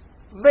个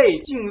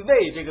敬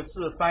畏这个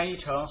字翻译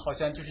成好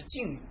像就是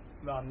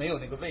没有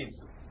那个畏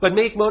字。But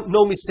make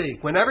no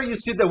mistake, whenever you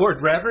see the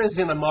word reverence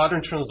in a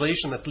modern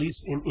translation, at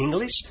least in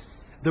English,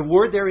 the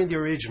word there in the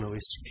original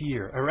is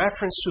fear, a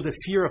reference to the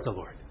fear of the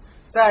Lord.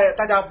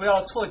 大家不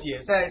要错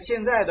解，在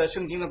现在的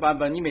圣经的版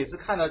本，你每次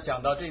看到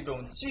讲到这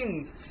种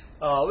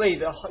畏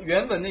的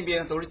原文那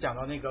边都是讲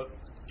到那个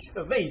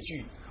畏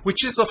惧，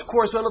 which is, of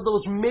course, one of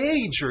those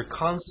major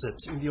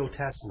concepts in the Old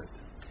Testament.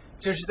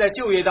 这是在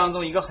旧约当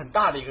中一个很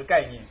大的一个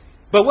概念。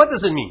But what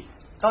does it mean?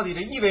 到底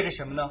这意味着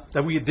什么呢？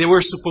 That they were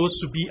supposed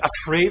to be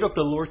afraid of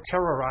the Lord,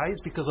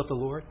 terrorized because of the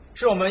Lord?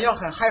 是我们要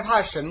很害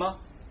怕神吗？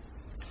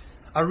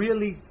 I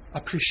really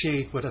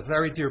appreciate what a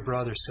very dear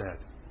brother said.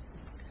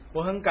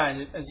 我很感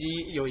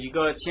激有一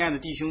个亲爱的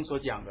弟兄所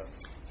讲的。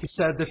He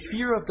said, the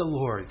fear of the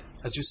Lord,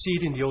 as you see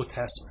it in the Old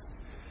Testament,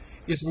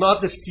 is not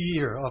the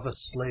fear of a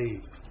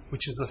slave,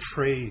 which is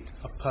afraid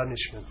of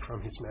punishment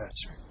from his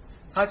master.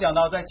 他讲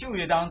到在旧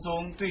约当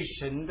中对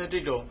神的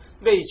这种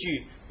畏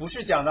惧，不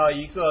是讲到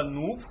一个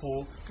奴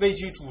仆畏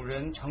惧主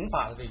人惩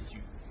罚的畏惧，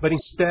 But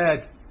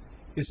instead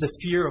is the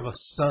fear of a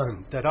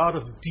son that out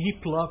of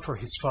deep love for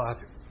his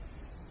father,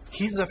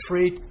 he's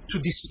afraid to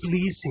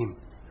displease him,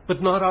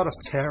 but not out of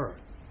terror,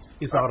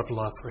 is out of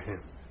love for him.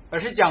 而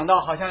是讲到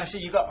好像是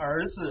一个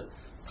儿子，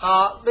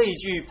他畏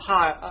惧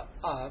怕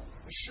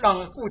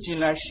让父亲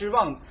来失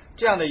望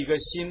这样的一个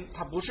心，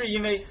他不是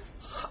因为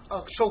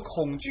受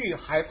恐惧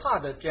害怕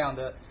的这样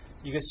的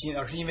一个心，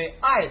而是因为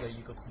爱的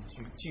一个恐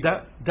惧。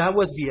That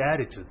was the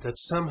attitude that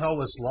somehow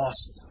was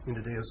lost in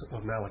the days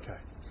of Malachi.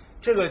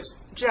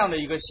 这样的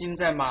一个心，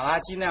在马拉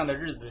基那样的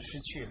日子失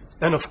去了。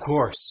 And of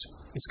course,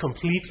 it's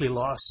completely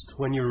lost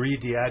when you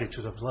read the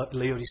attitude of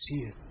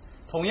Laodicea.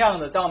 同样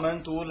的，当我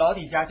们读老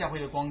底嘉教会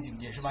的光景，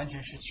也是完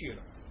全失去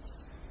了。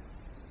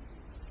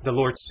 The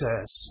Lord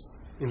says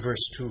in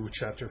verse 2,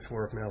 chapter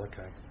 4 of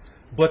Malachi,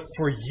 but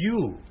for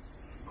you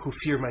who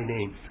fear my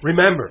name.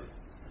 Remember,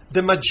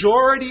 the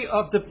majority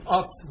of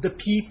the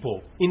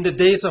people in the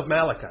days of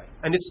Malachi,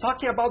 and it's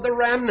talking about the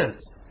remnant,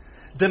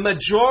 the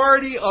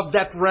majority of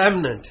that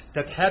remnant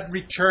that had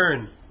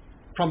returned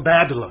from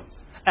Babylon,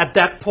 at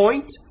that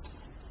point,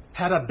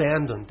 had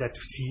abandoned that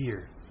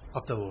fear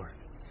of the Lord.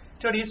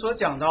 这里所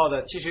讲到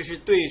的，其实是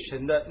对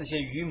神的那些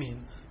渔民，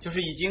就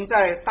是已经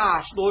在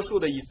大多数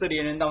的以色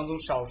列人当中，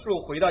少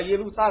数回到耶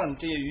路撒冷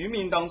这些渔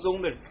民当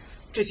中的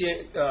这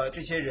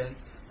些人，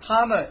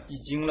他们已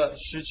经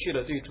失去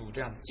了对主这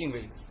样的敬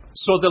畏。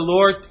 So the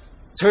Lord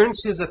turns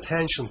his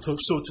attention, so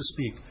to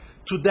speak,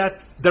 to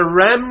the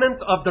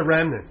remnant of the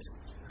remnant,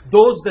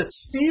 those that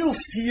still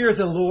fear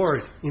the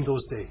Lord in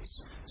those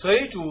days. 所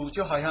以主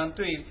就好像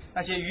对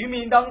那些渔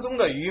民当中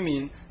的渔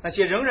民，那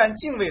些仍然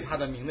敬畏他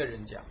的名的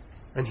人讲。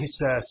 And he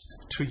says,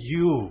 to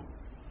you,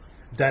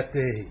 that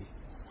day,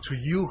 to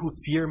you who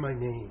fear my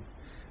name,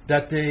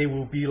 that day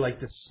will be like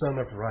the sun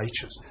of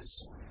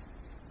righteousness,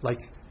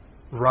 like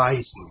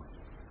rising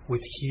with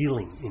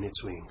healing in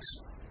its wings.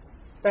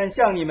 但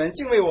像你们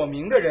敬畏我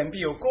名的人，必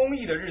有公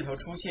义的日头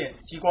出现，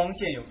其光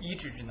线有医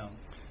治之能。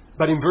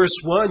 But in verse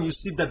 1, you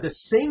see that the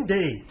same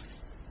day,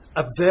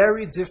 a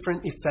very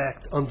different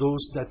effect on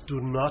those that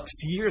do not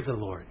fear the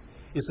Lord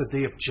is a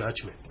day of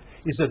judgment,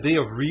 is a day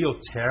of real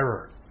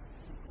terror.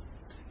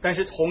 但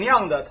是同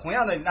样的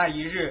那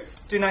一日，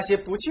对那些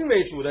不敬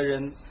畏主的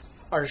人，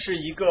而是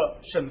一个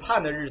审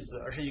判的日子，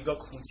而是一个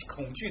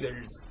恐惧的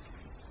日子。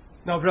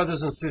 Now,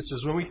 brothers and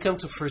sisters, when we come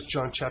to 1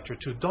 John chapter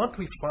 2, don't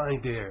we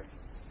find there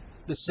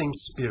the same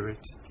spirit,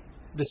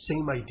 the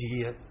same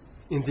idea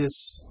in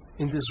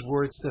these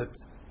words that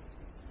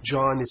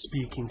John is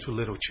speaking to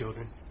little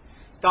children?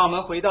 当我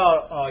们回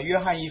到约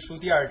翰一书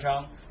第2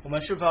章，我们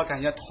是否要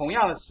感觉同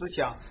样的思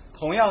想，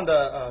同样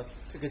的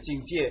这个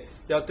警戒，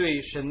要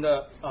对神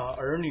的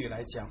儿女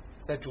来讲，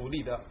在主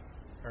里的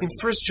儿女。 In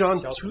 1 John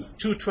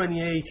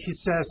 2:28, he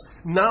says,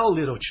 now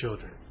little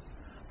children,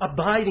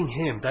 abide in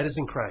him, that is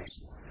in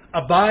Christ,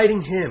 abide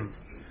in him,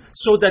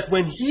 so that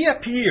when he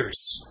appears,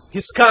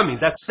 he's coming,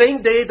 that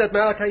same day that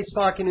Malachi is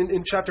talking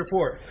in chapter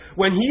 4,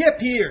 when he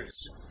appears,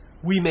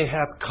 we may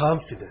have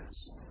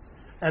confidence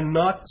and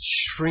not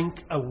shrink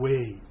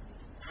away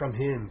from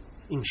him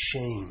in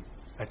shame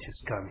at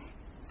his coming.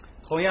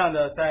 同样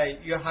的，在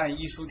约翰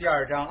一书第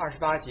2章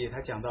28节，他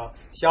讲到：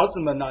小子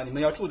们呢，你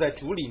们要住在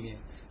主里面，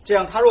这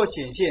样他若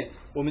显现，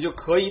我们就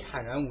可以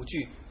坦然无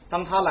惧。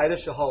当他来的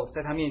时候，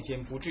在他面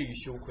前不至于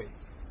羞愧、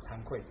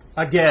惭愧。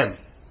Again,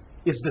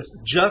 is this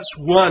just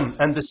one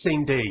and the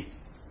same day?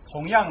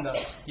 同样的，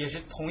也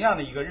是同样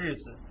的一个日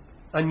子。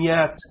And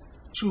yet,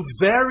 two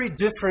very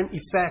different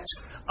effects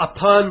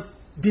upon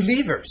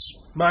believers,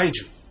 mind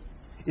you.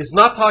 It's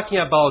not talking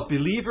about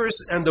believers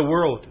and the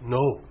world.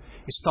 No,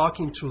 it's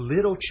talking to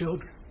little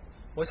children.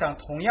 我想，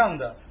同样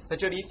的，在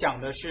这里讲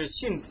的是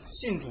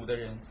信主的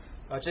人，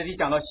这里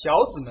讲到小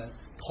子们，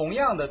同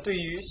样的，对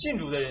于信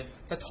主的人，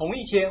在同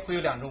一天会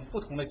有2种不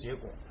同的结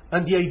果。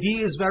And the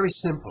idea is very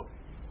simple.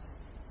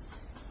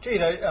 这里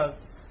的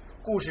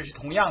故事是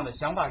同样的，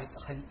想法是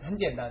很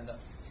简单的。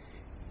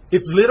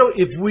If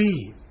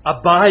we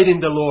abide in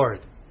the Lord,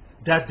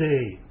 that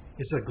day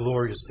is a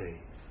glorious day.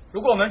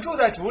 如果我们住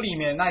在主里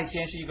面，那一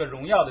天是一个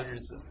荣耀的日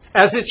子。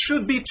As it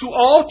should be to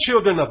all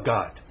children of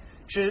God.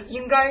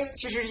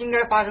 其实应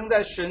该发生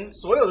在神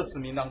所有的子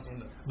民当中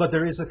的。But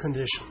there is a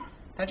condition.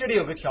 但这里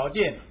有个条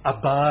件，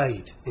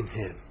 Abide in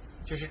him.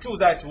 就是住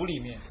在主里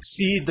面。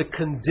See the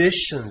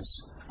conditions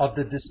of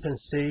the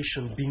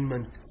dispensation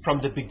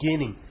from the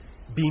beginning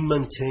being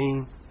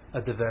maintained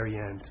at the very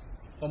end.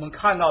 我们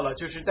看到了，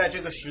就是在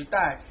这个时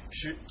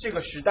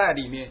代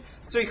里面，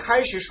最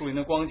开始属灵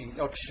的光景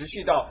要持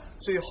续到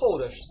最后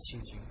的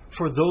情形。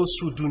For those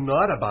who do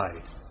not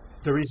abide,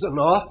 there is an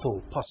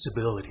awful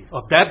possibility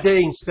of that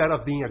day, instead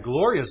of being a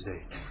glorious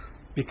day,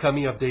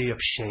 becoming a day of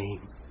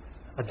shame,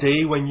 a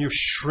day when you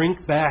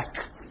shrink back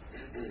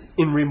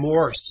in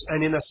remorse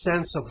and in a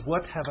sense of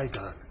what have I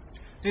done.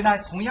 对，那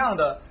同样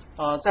的，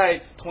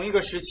在同一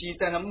个时期，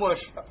在那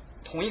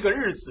同一个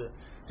日子。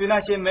对那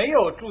些没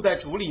有住在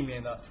主里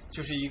面的，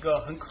就是一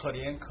个很可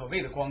怜可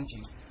畏的光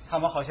景，他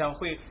们好像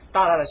会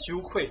大大的羞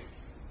愧。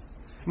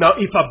Now,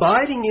 if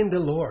abiding in the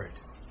Lord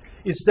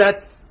is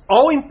that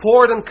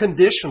all-important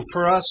condition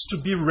for us to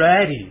be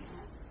ready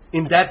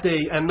in that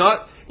day and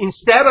not,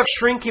 instead of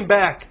shrinking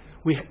back,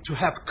 we have to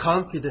have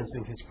confidence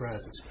in His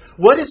presence.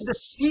 What is the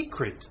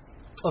secret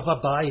of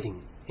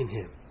abiding in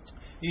Him?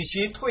 与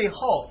其退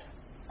后，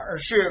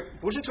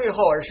不是退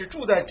后，而是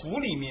住在主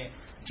里面，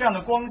这样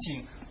的光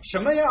景。什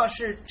么样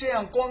是这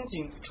样光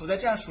景处在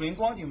这样属灵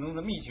光景中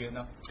的秘诀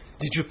呢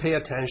Did you pay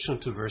attention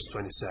to verse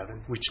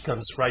 27, which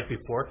comes right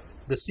before?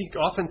 The secret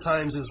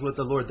oftentimes is what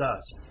the Lord does.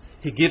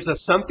 He gives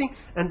us something,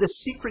 and the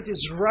secret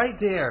is right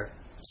there,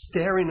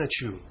 staring at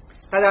you.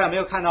 大家有没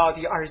有看到第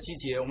27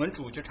节？我们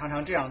主就常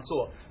常这样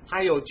做，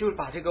他就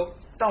把这个，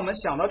当我们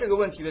想到这个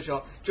问题的时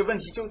候，这问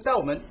题就在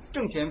我们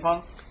正前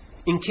方。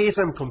In case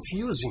I'm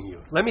confusing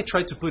you, let me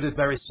try to put it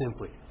very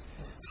simply.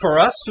 For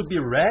us to be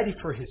ready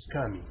for His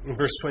coming, in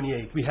verse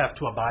 28, we have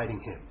to abide in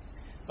Him.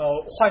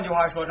 换句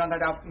话说，让大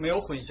家没有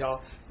混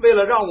淆，为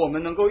了让我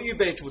们能够预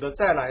备主的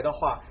再来的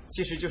话，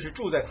其实就是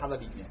住在他的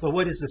里面。But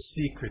what is the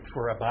secret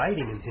for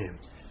abiding in Him?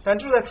 但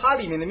住在他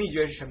里面的秘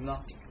诀是什么呢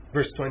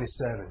Verse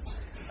 27.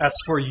 As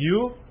for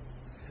you,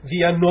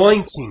 the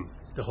anointing,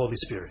 the Holy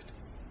Spirit,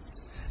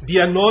 the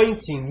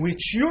anointing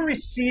which you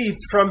received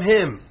from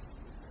Him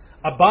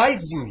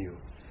abides in you,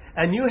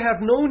 and you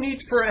have no need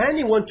for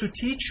anyone to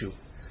teach you.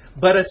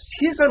 But as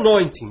His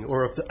anointing,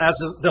 or as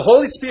the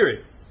Holy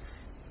Spirit,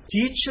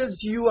 teaches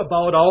you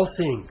about all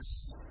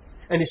things,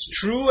 and is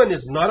true and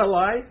is not a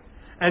lie,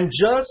 and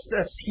just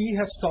as He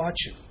has taught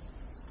you,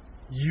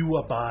 you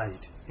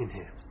abide in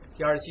Him.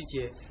 第27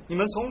节，你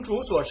们从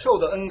主所受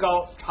的恩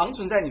膏常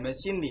存在你们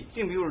心里，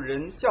并没有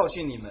人教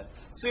训你们，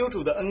自有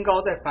主的恩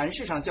膏在凡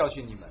事上教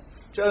训你们。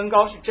这恩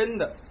膏是真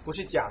的，不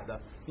是假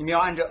的。你们要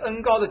按着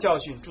恩膏的教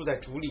训住在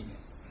主里面。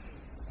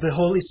The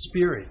Holy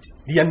Spirit,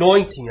 the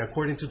anointing,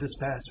 according to this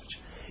passage,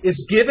 is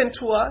given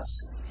to us,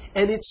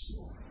 and it's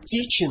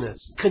teaching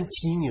us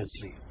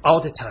continuously, all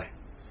the time.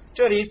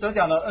 这里所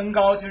讲的恩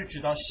膏就是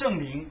指到圣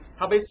灵，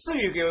它被赐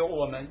予给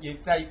我们，也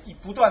在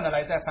不断的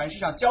来在凡事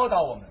上教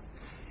导我们。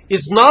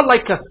It's not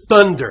like a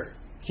thunder.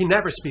 He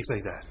never speaks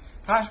like that.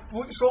 他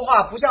不说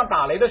话不像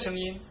打雷的声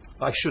音。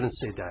I shouldn't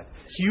say that.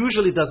 He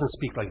usually doesn't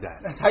speak like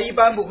that. 他一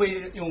般不会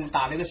用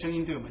打雷的声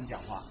音对我们讲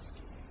话。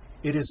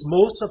It is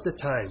most of the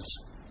times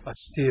a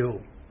still,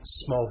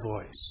 small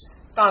voice.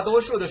 大多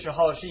数的时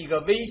候是一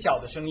个微小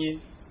的声音。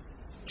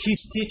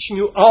He's teaching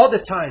you all the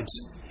times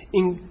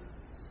in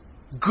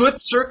good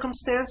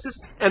circumstances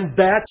and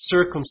bad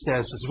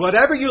circumstances.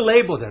 Whatever you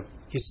label them,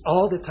 He's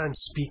all the time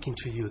speaking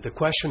to you. The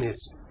question is,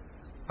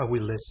 are we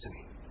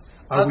listening?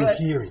 Are we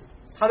hearing?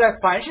 他在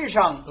凡事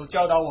上都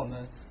教导我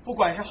们，不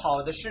管是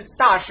好的事、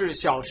大事、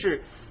小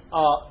事，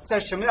在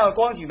什么样的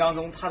光景当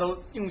中，他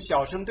都用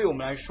小声对我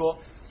们来说。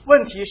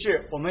问题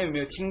是我们有没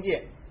有听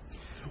见？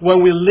 When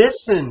we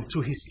listen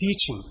to His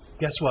teaching,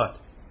 guess what?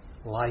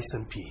 Life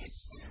and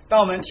peace.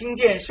 当我们听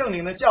见圣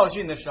灵的教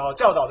训的时候、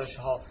教导的时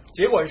候，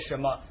结果是什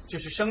么？就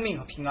是生命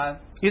和平安。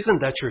 Isn't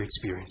that your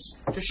experience?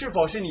 这是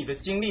否是你的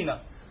经历呢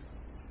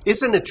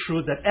Isn't it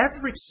true that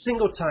every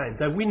single time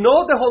that we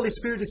know the Holy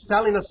Spirit is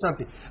telling us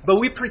something, but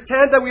we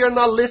pretend that we are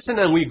not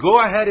listening and we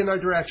go ahead in our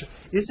direction,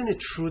 isn't it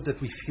true that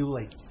we feel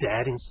like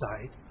dead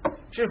inside?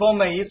 是否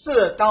每一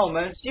次当我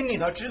们心里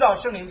头知道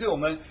圣灵对我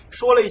们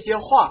说了一些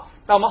话，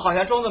但我们好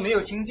像装作没有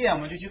听见，我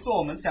们就去做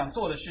我们想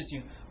做的事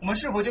情，我们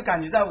是否就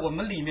感觉在我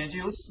们里面就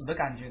有死的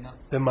感觉呢？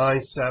 The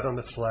mind set on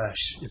the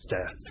flesh is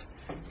death.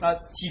 那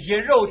体贴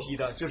肉体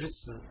的就是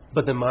死，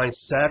 But the mind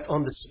set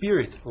on the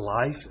Spirit,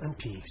 life and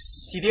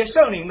peace. 体贴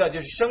圣灵的就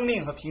是生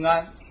命和平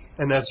安。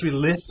 And as we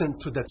listen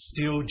to that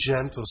still,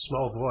 gentle,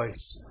 small voice,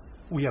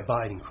 we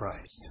abide in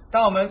Christ.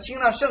 当我们听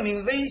到圣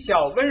灵微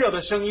小温柔的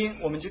声音，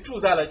我们就住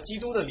在了基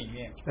督的里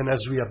面。 And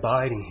as we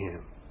abide in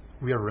Him,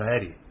 we are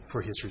ready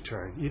for His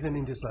return, even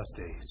in these last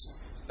days.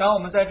 当我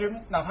们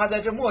哪怕在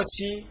这末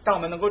期，当我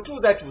们能够住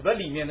在主的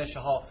里面的时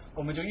候，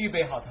我们就预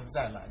备好他的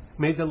再来。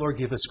 May the Lord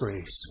give us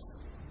grace.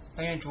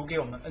 但愿主给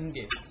我们恩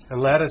典， And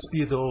let us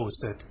be those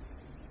that,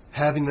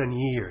 having an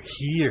ear,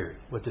 hear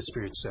what the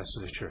Spirit says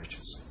to the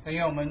churches. 但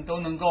愿我们都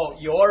能够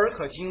有耳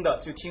可听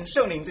的，就听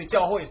圣灵对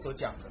教会所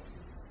讲的。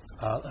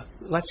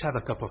Let's have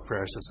a couple of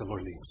prayers as the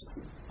Lord leads.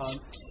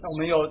 那我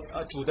们有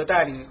主的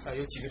带领，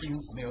有几个弟兄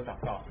姊妹有祷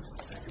告。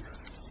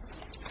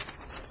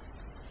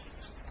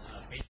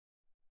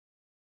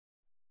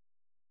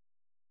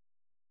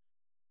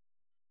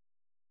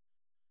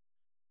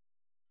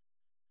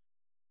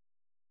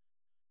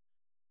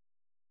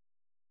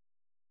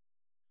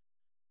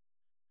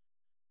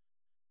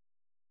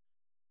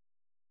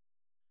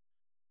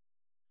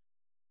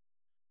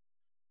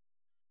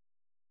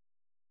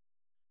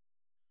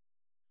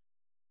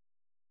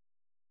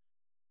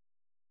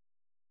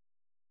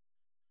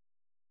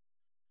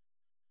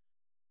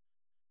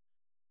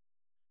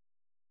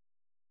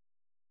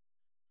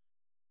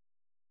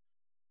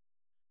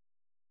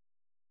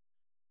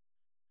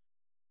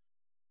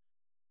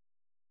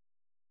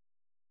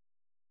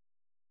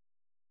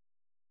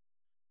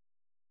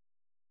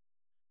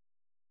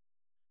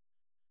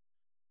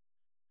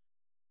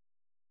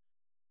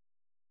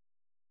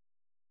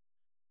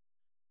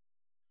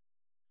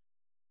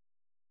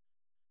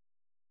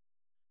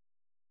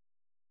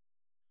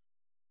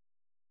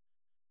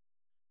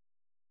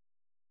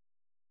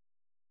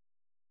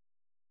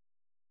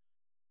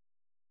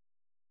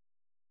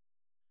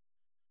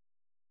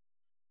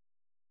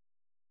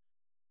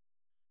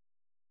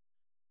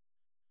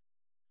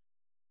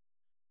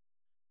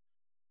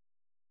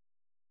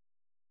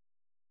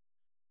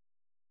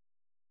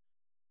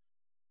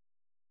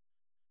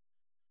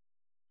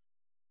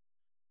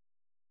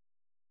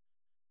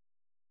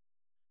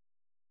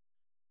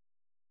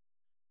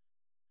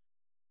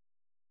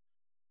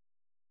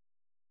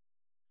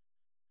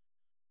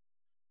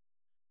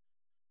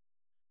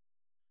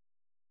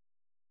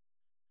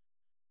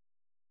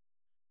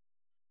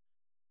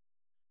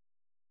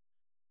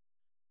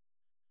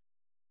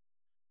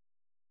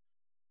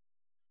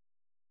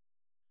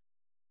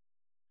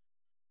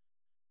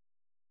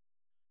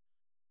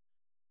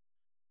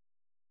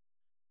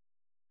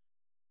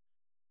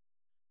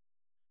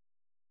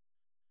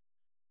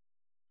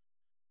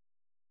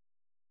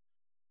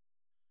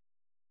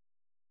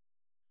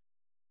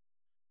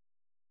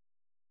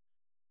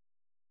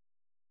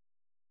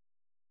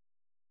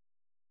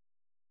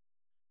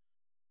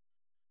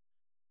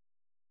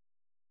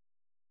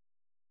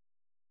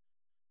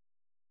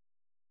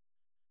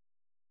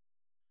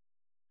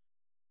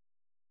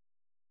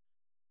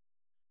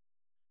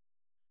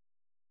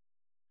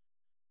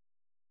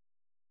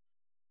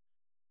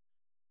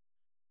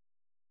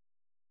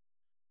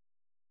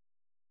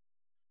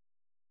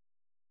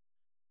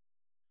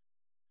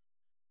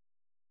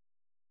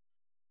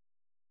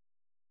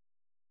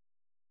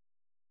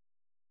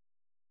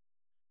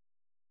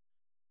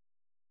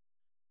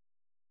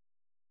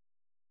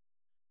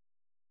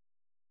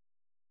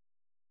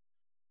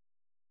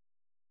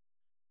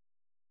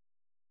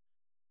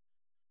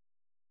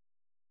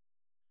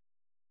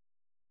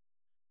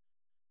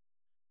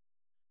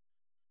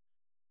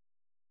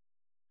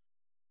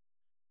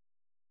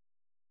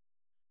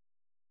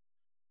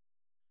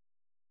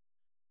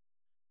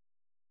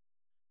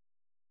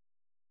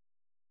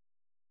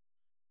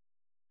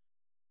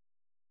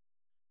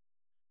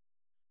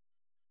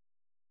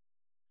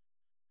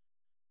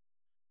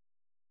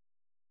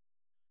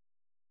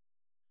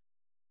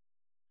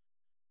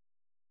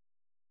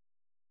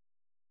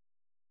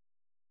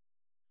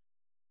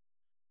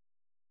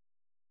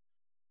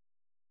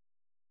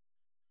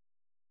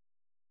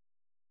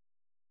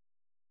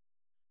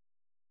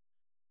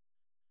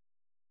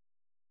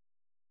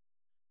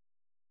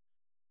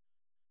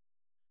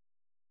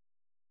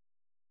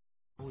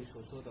为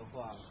所说的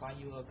话，凡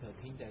有耳可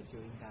听的就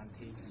应当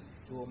听。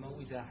主，我们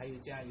为着还有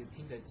这样有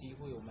听的机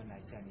会，我们来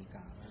向你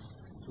感恩。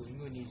主，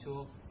因为你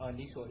说，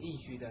你所应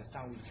许的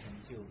尚未成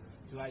就。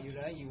主啊，有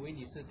人以为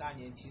你是大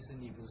年，其实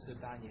你不是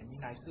大年，你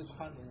乃是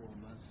宽容我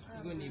们，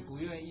因为你不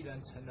愿一人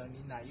成人，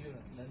你乃愿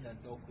人人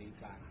都悔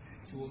改。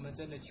主，我们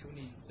真的求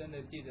你，真的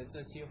借着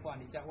这些话，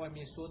你在外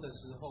面说的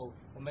时候，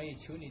我们也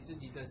求你自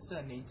己的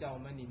圣灵在我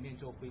们里面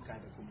做悔改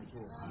的工作。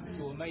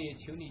主，我们也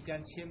求你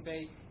将谦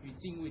卑与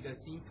敬畏的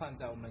心放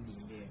在我们里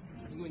面，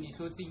因为你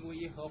说敬畏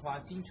耶和华，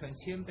心存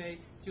谦卑，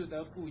就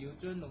得富有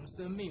尊荣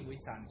生命为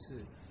赏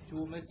赐。主，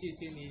我们谢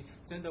谢你，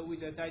真的为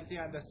着在这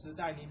样的时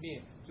代里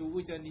面，主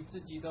为着你自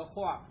己的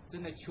话，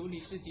真的求你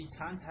自己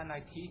常常来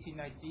提醒、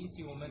来警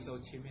醒我们走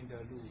前面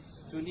的路。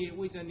主，你也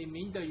为着你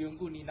名的缘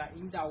故，你来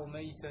引导我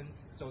们一生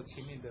走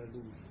前面的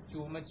路。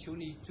主，我们求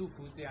你祝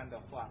福这样的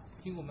话，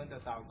听我们的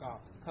祷告，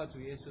靠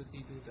主耶稣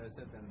基督得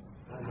胜的名。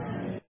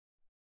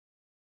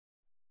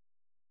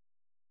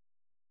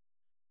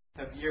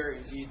Have ear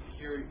indeed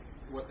hear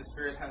what the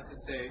Spirit has to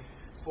say.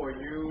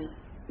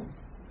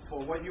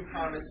 For what you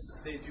promise,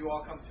 they do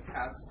all come to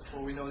pass.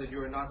 For we know that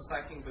you are not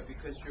slacking, but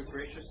because you're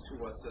gracious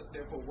towards us.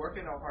 Therefore, work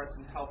in our hearts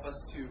and help us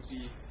to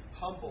be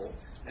humble,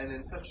 and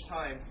in such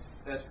time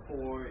that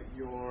for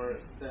your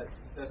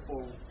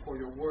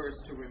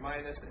words to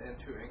remind us and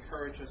to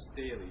encourage us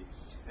daily,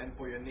 and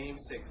for your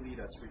name's sake lead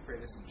us. We pray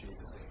this in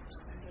Jesus' name.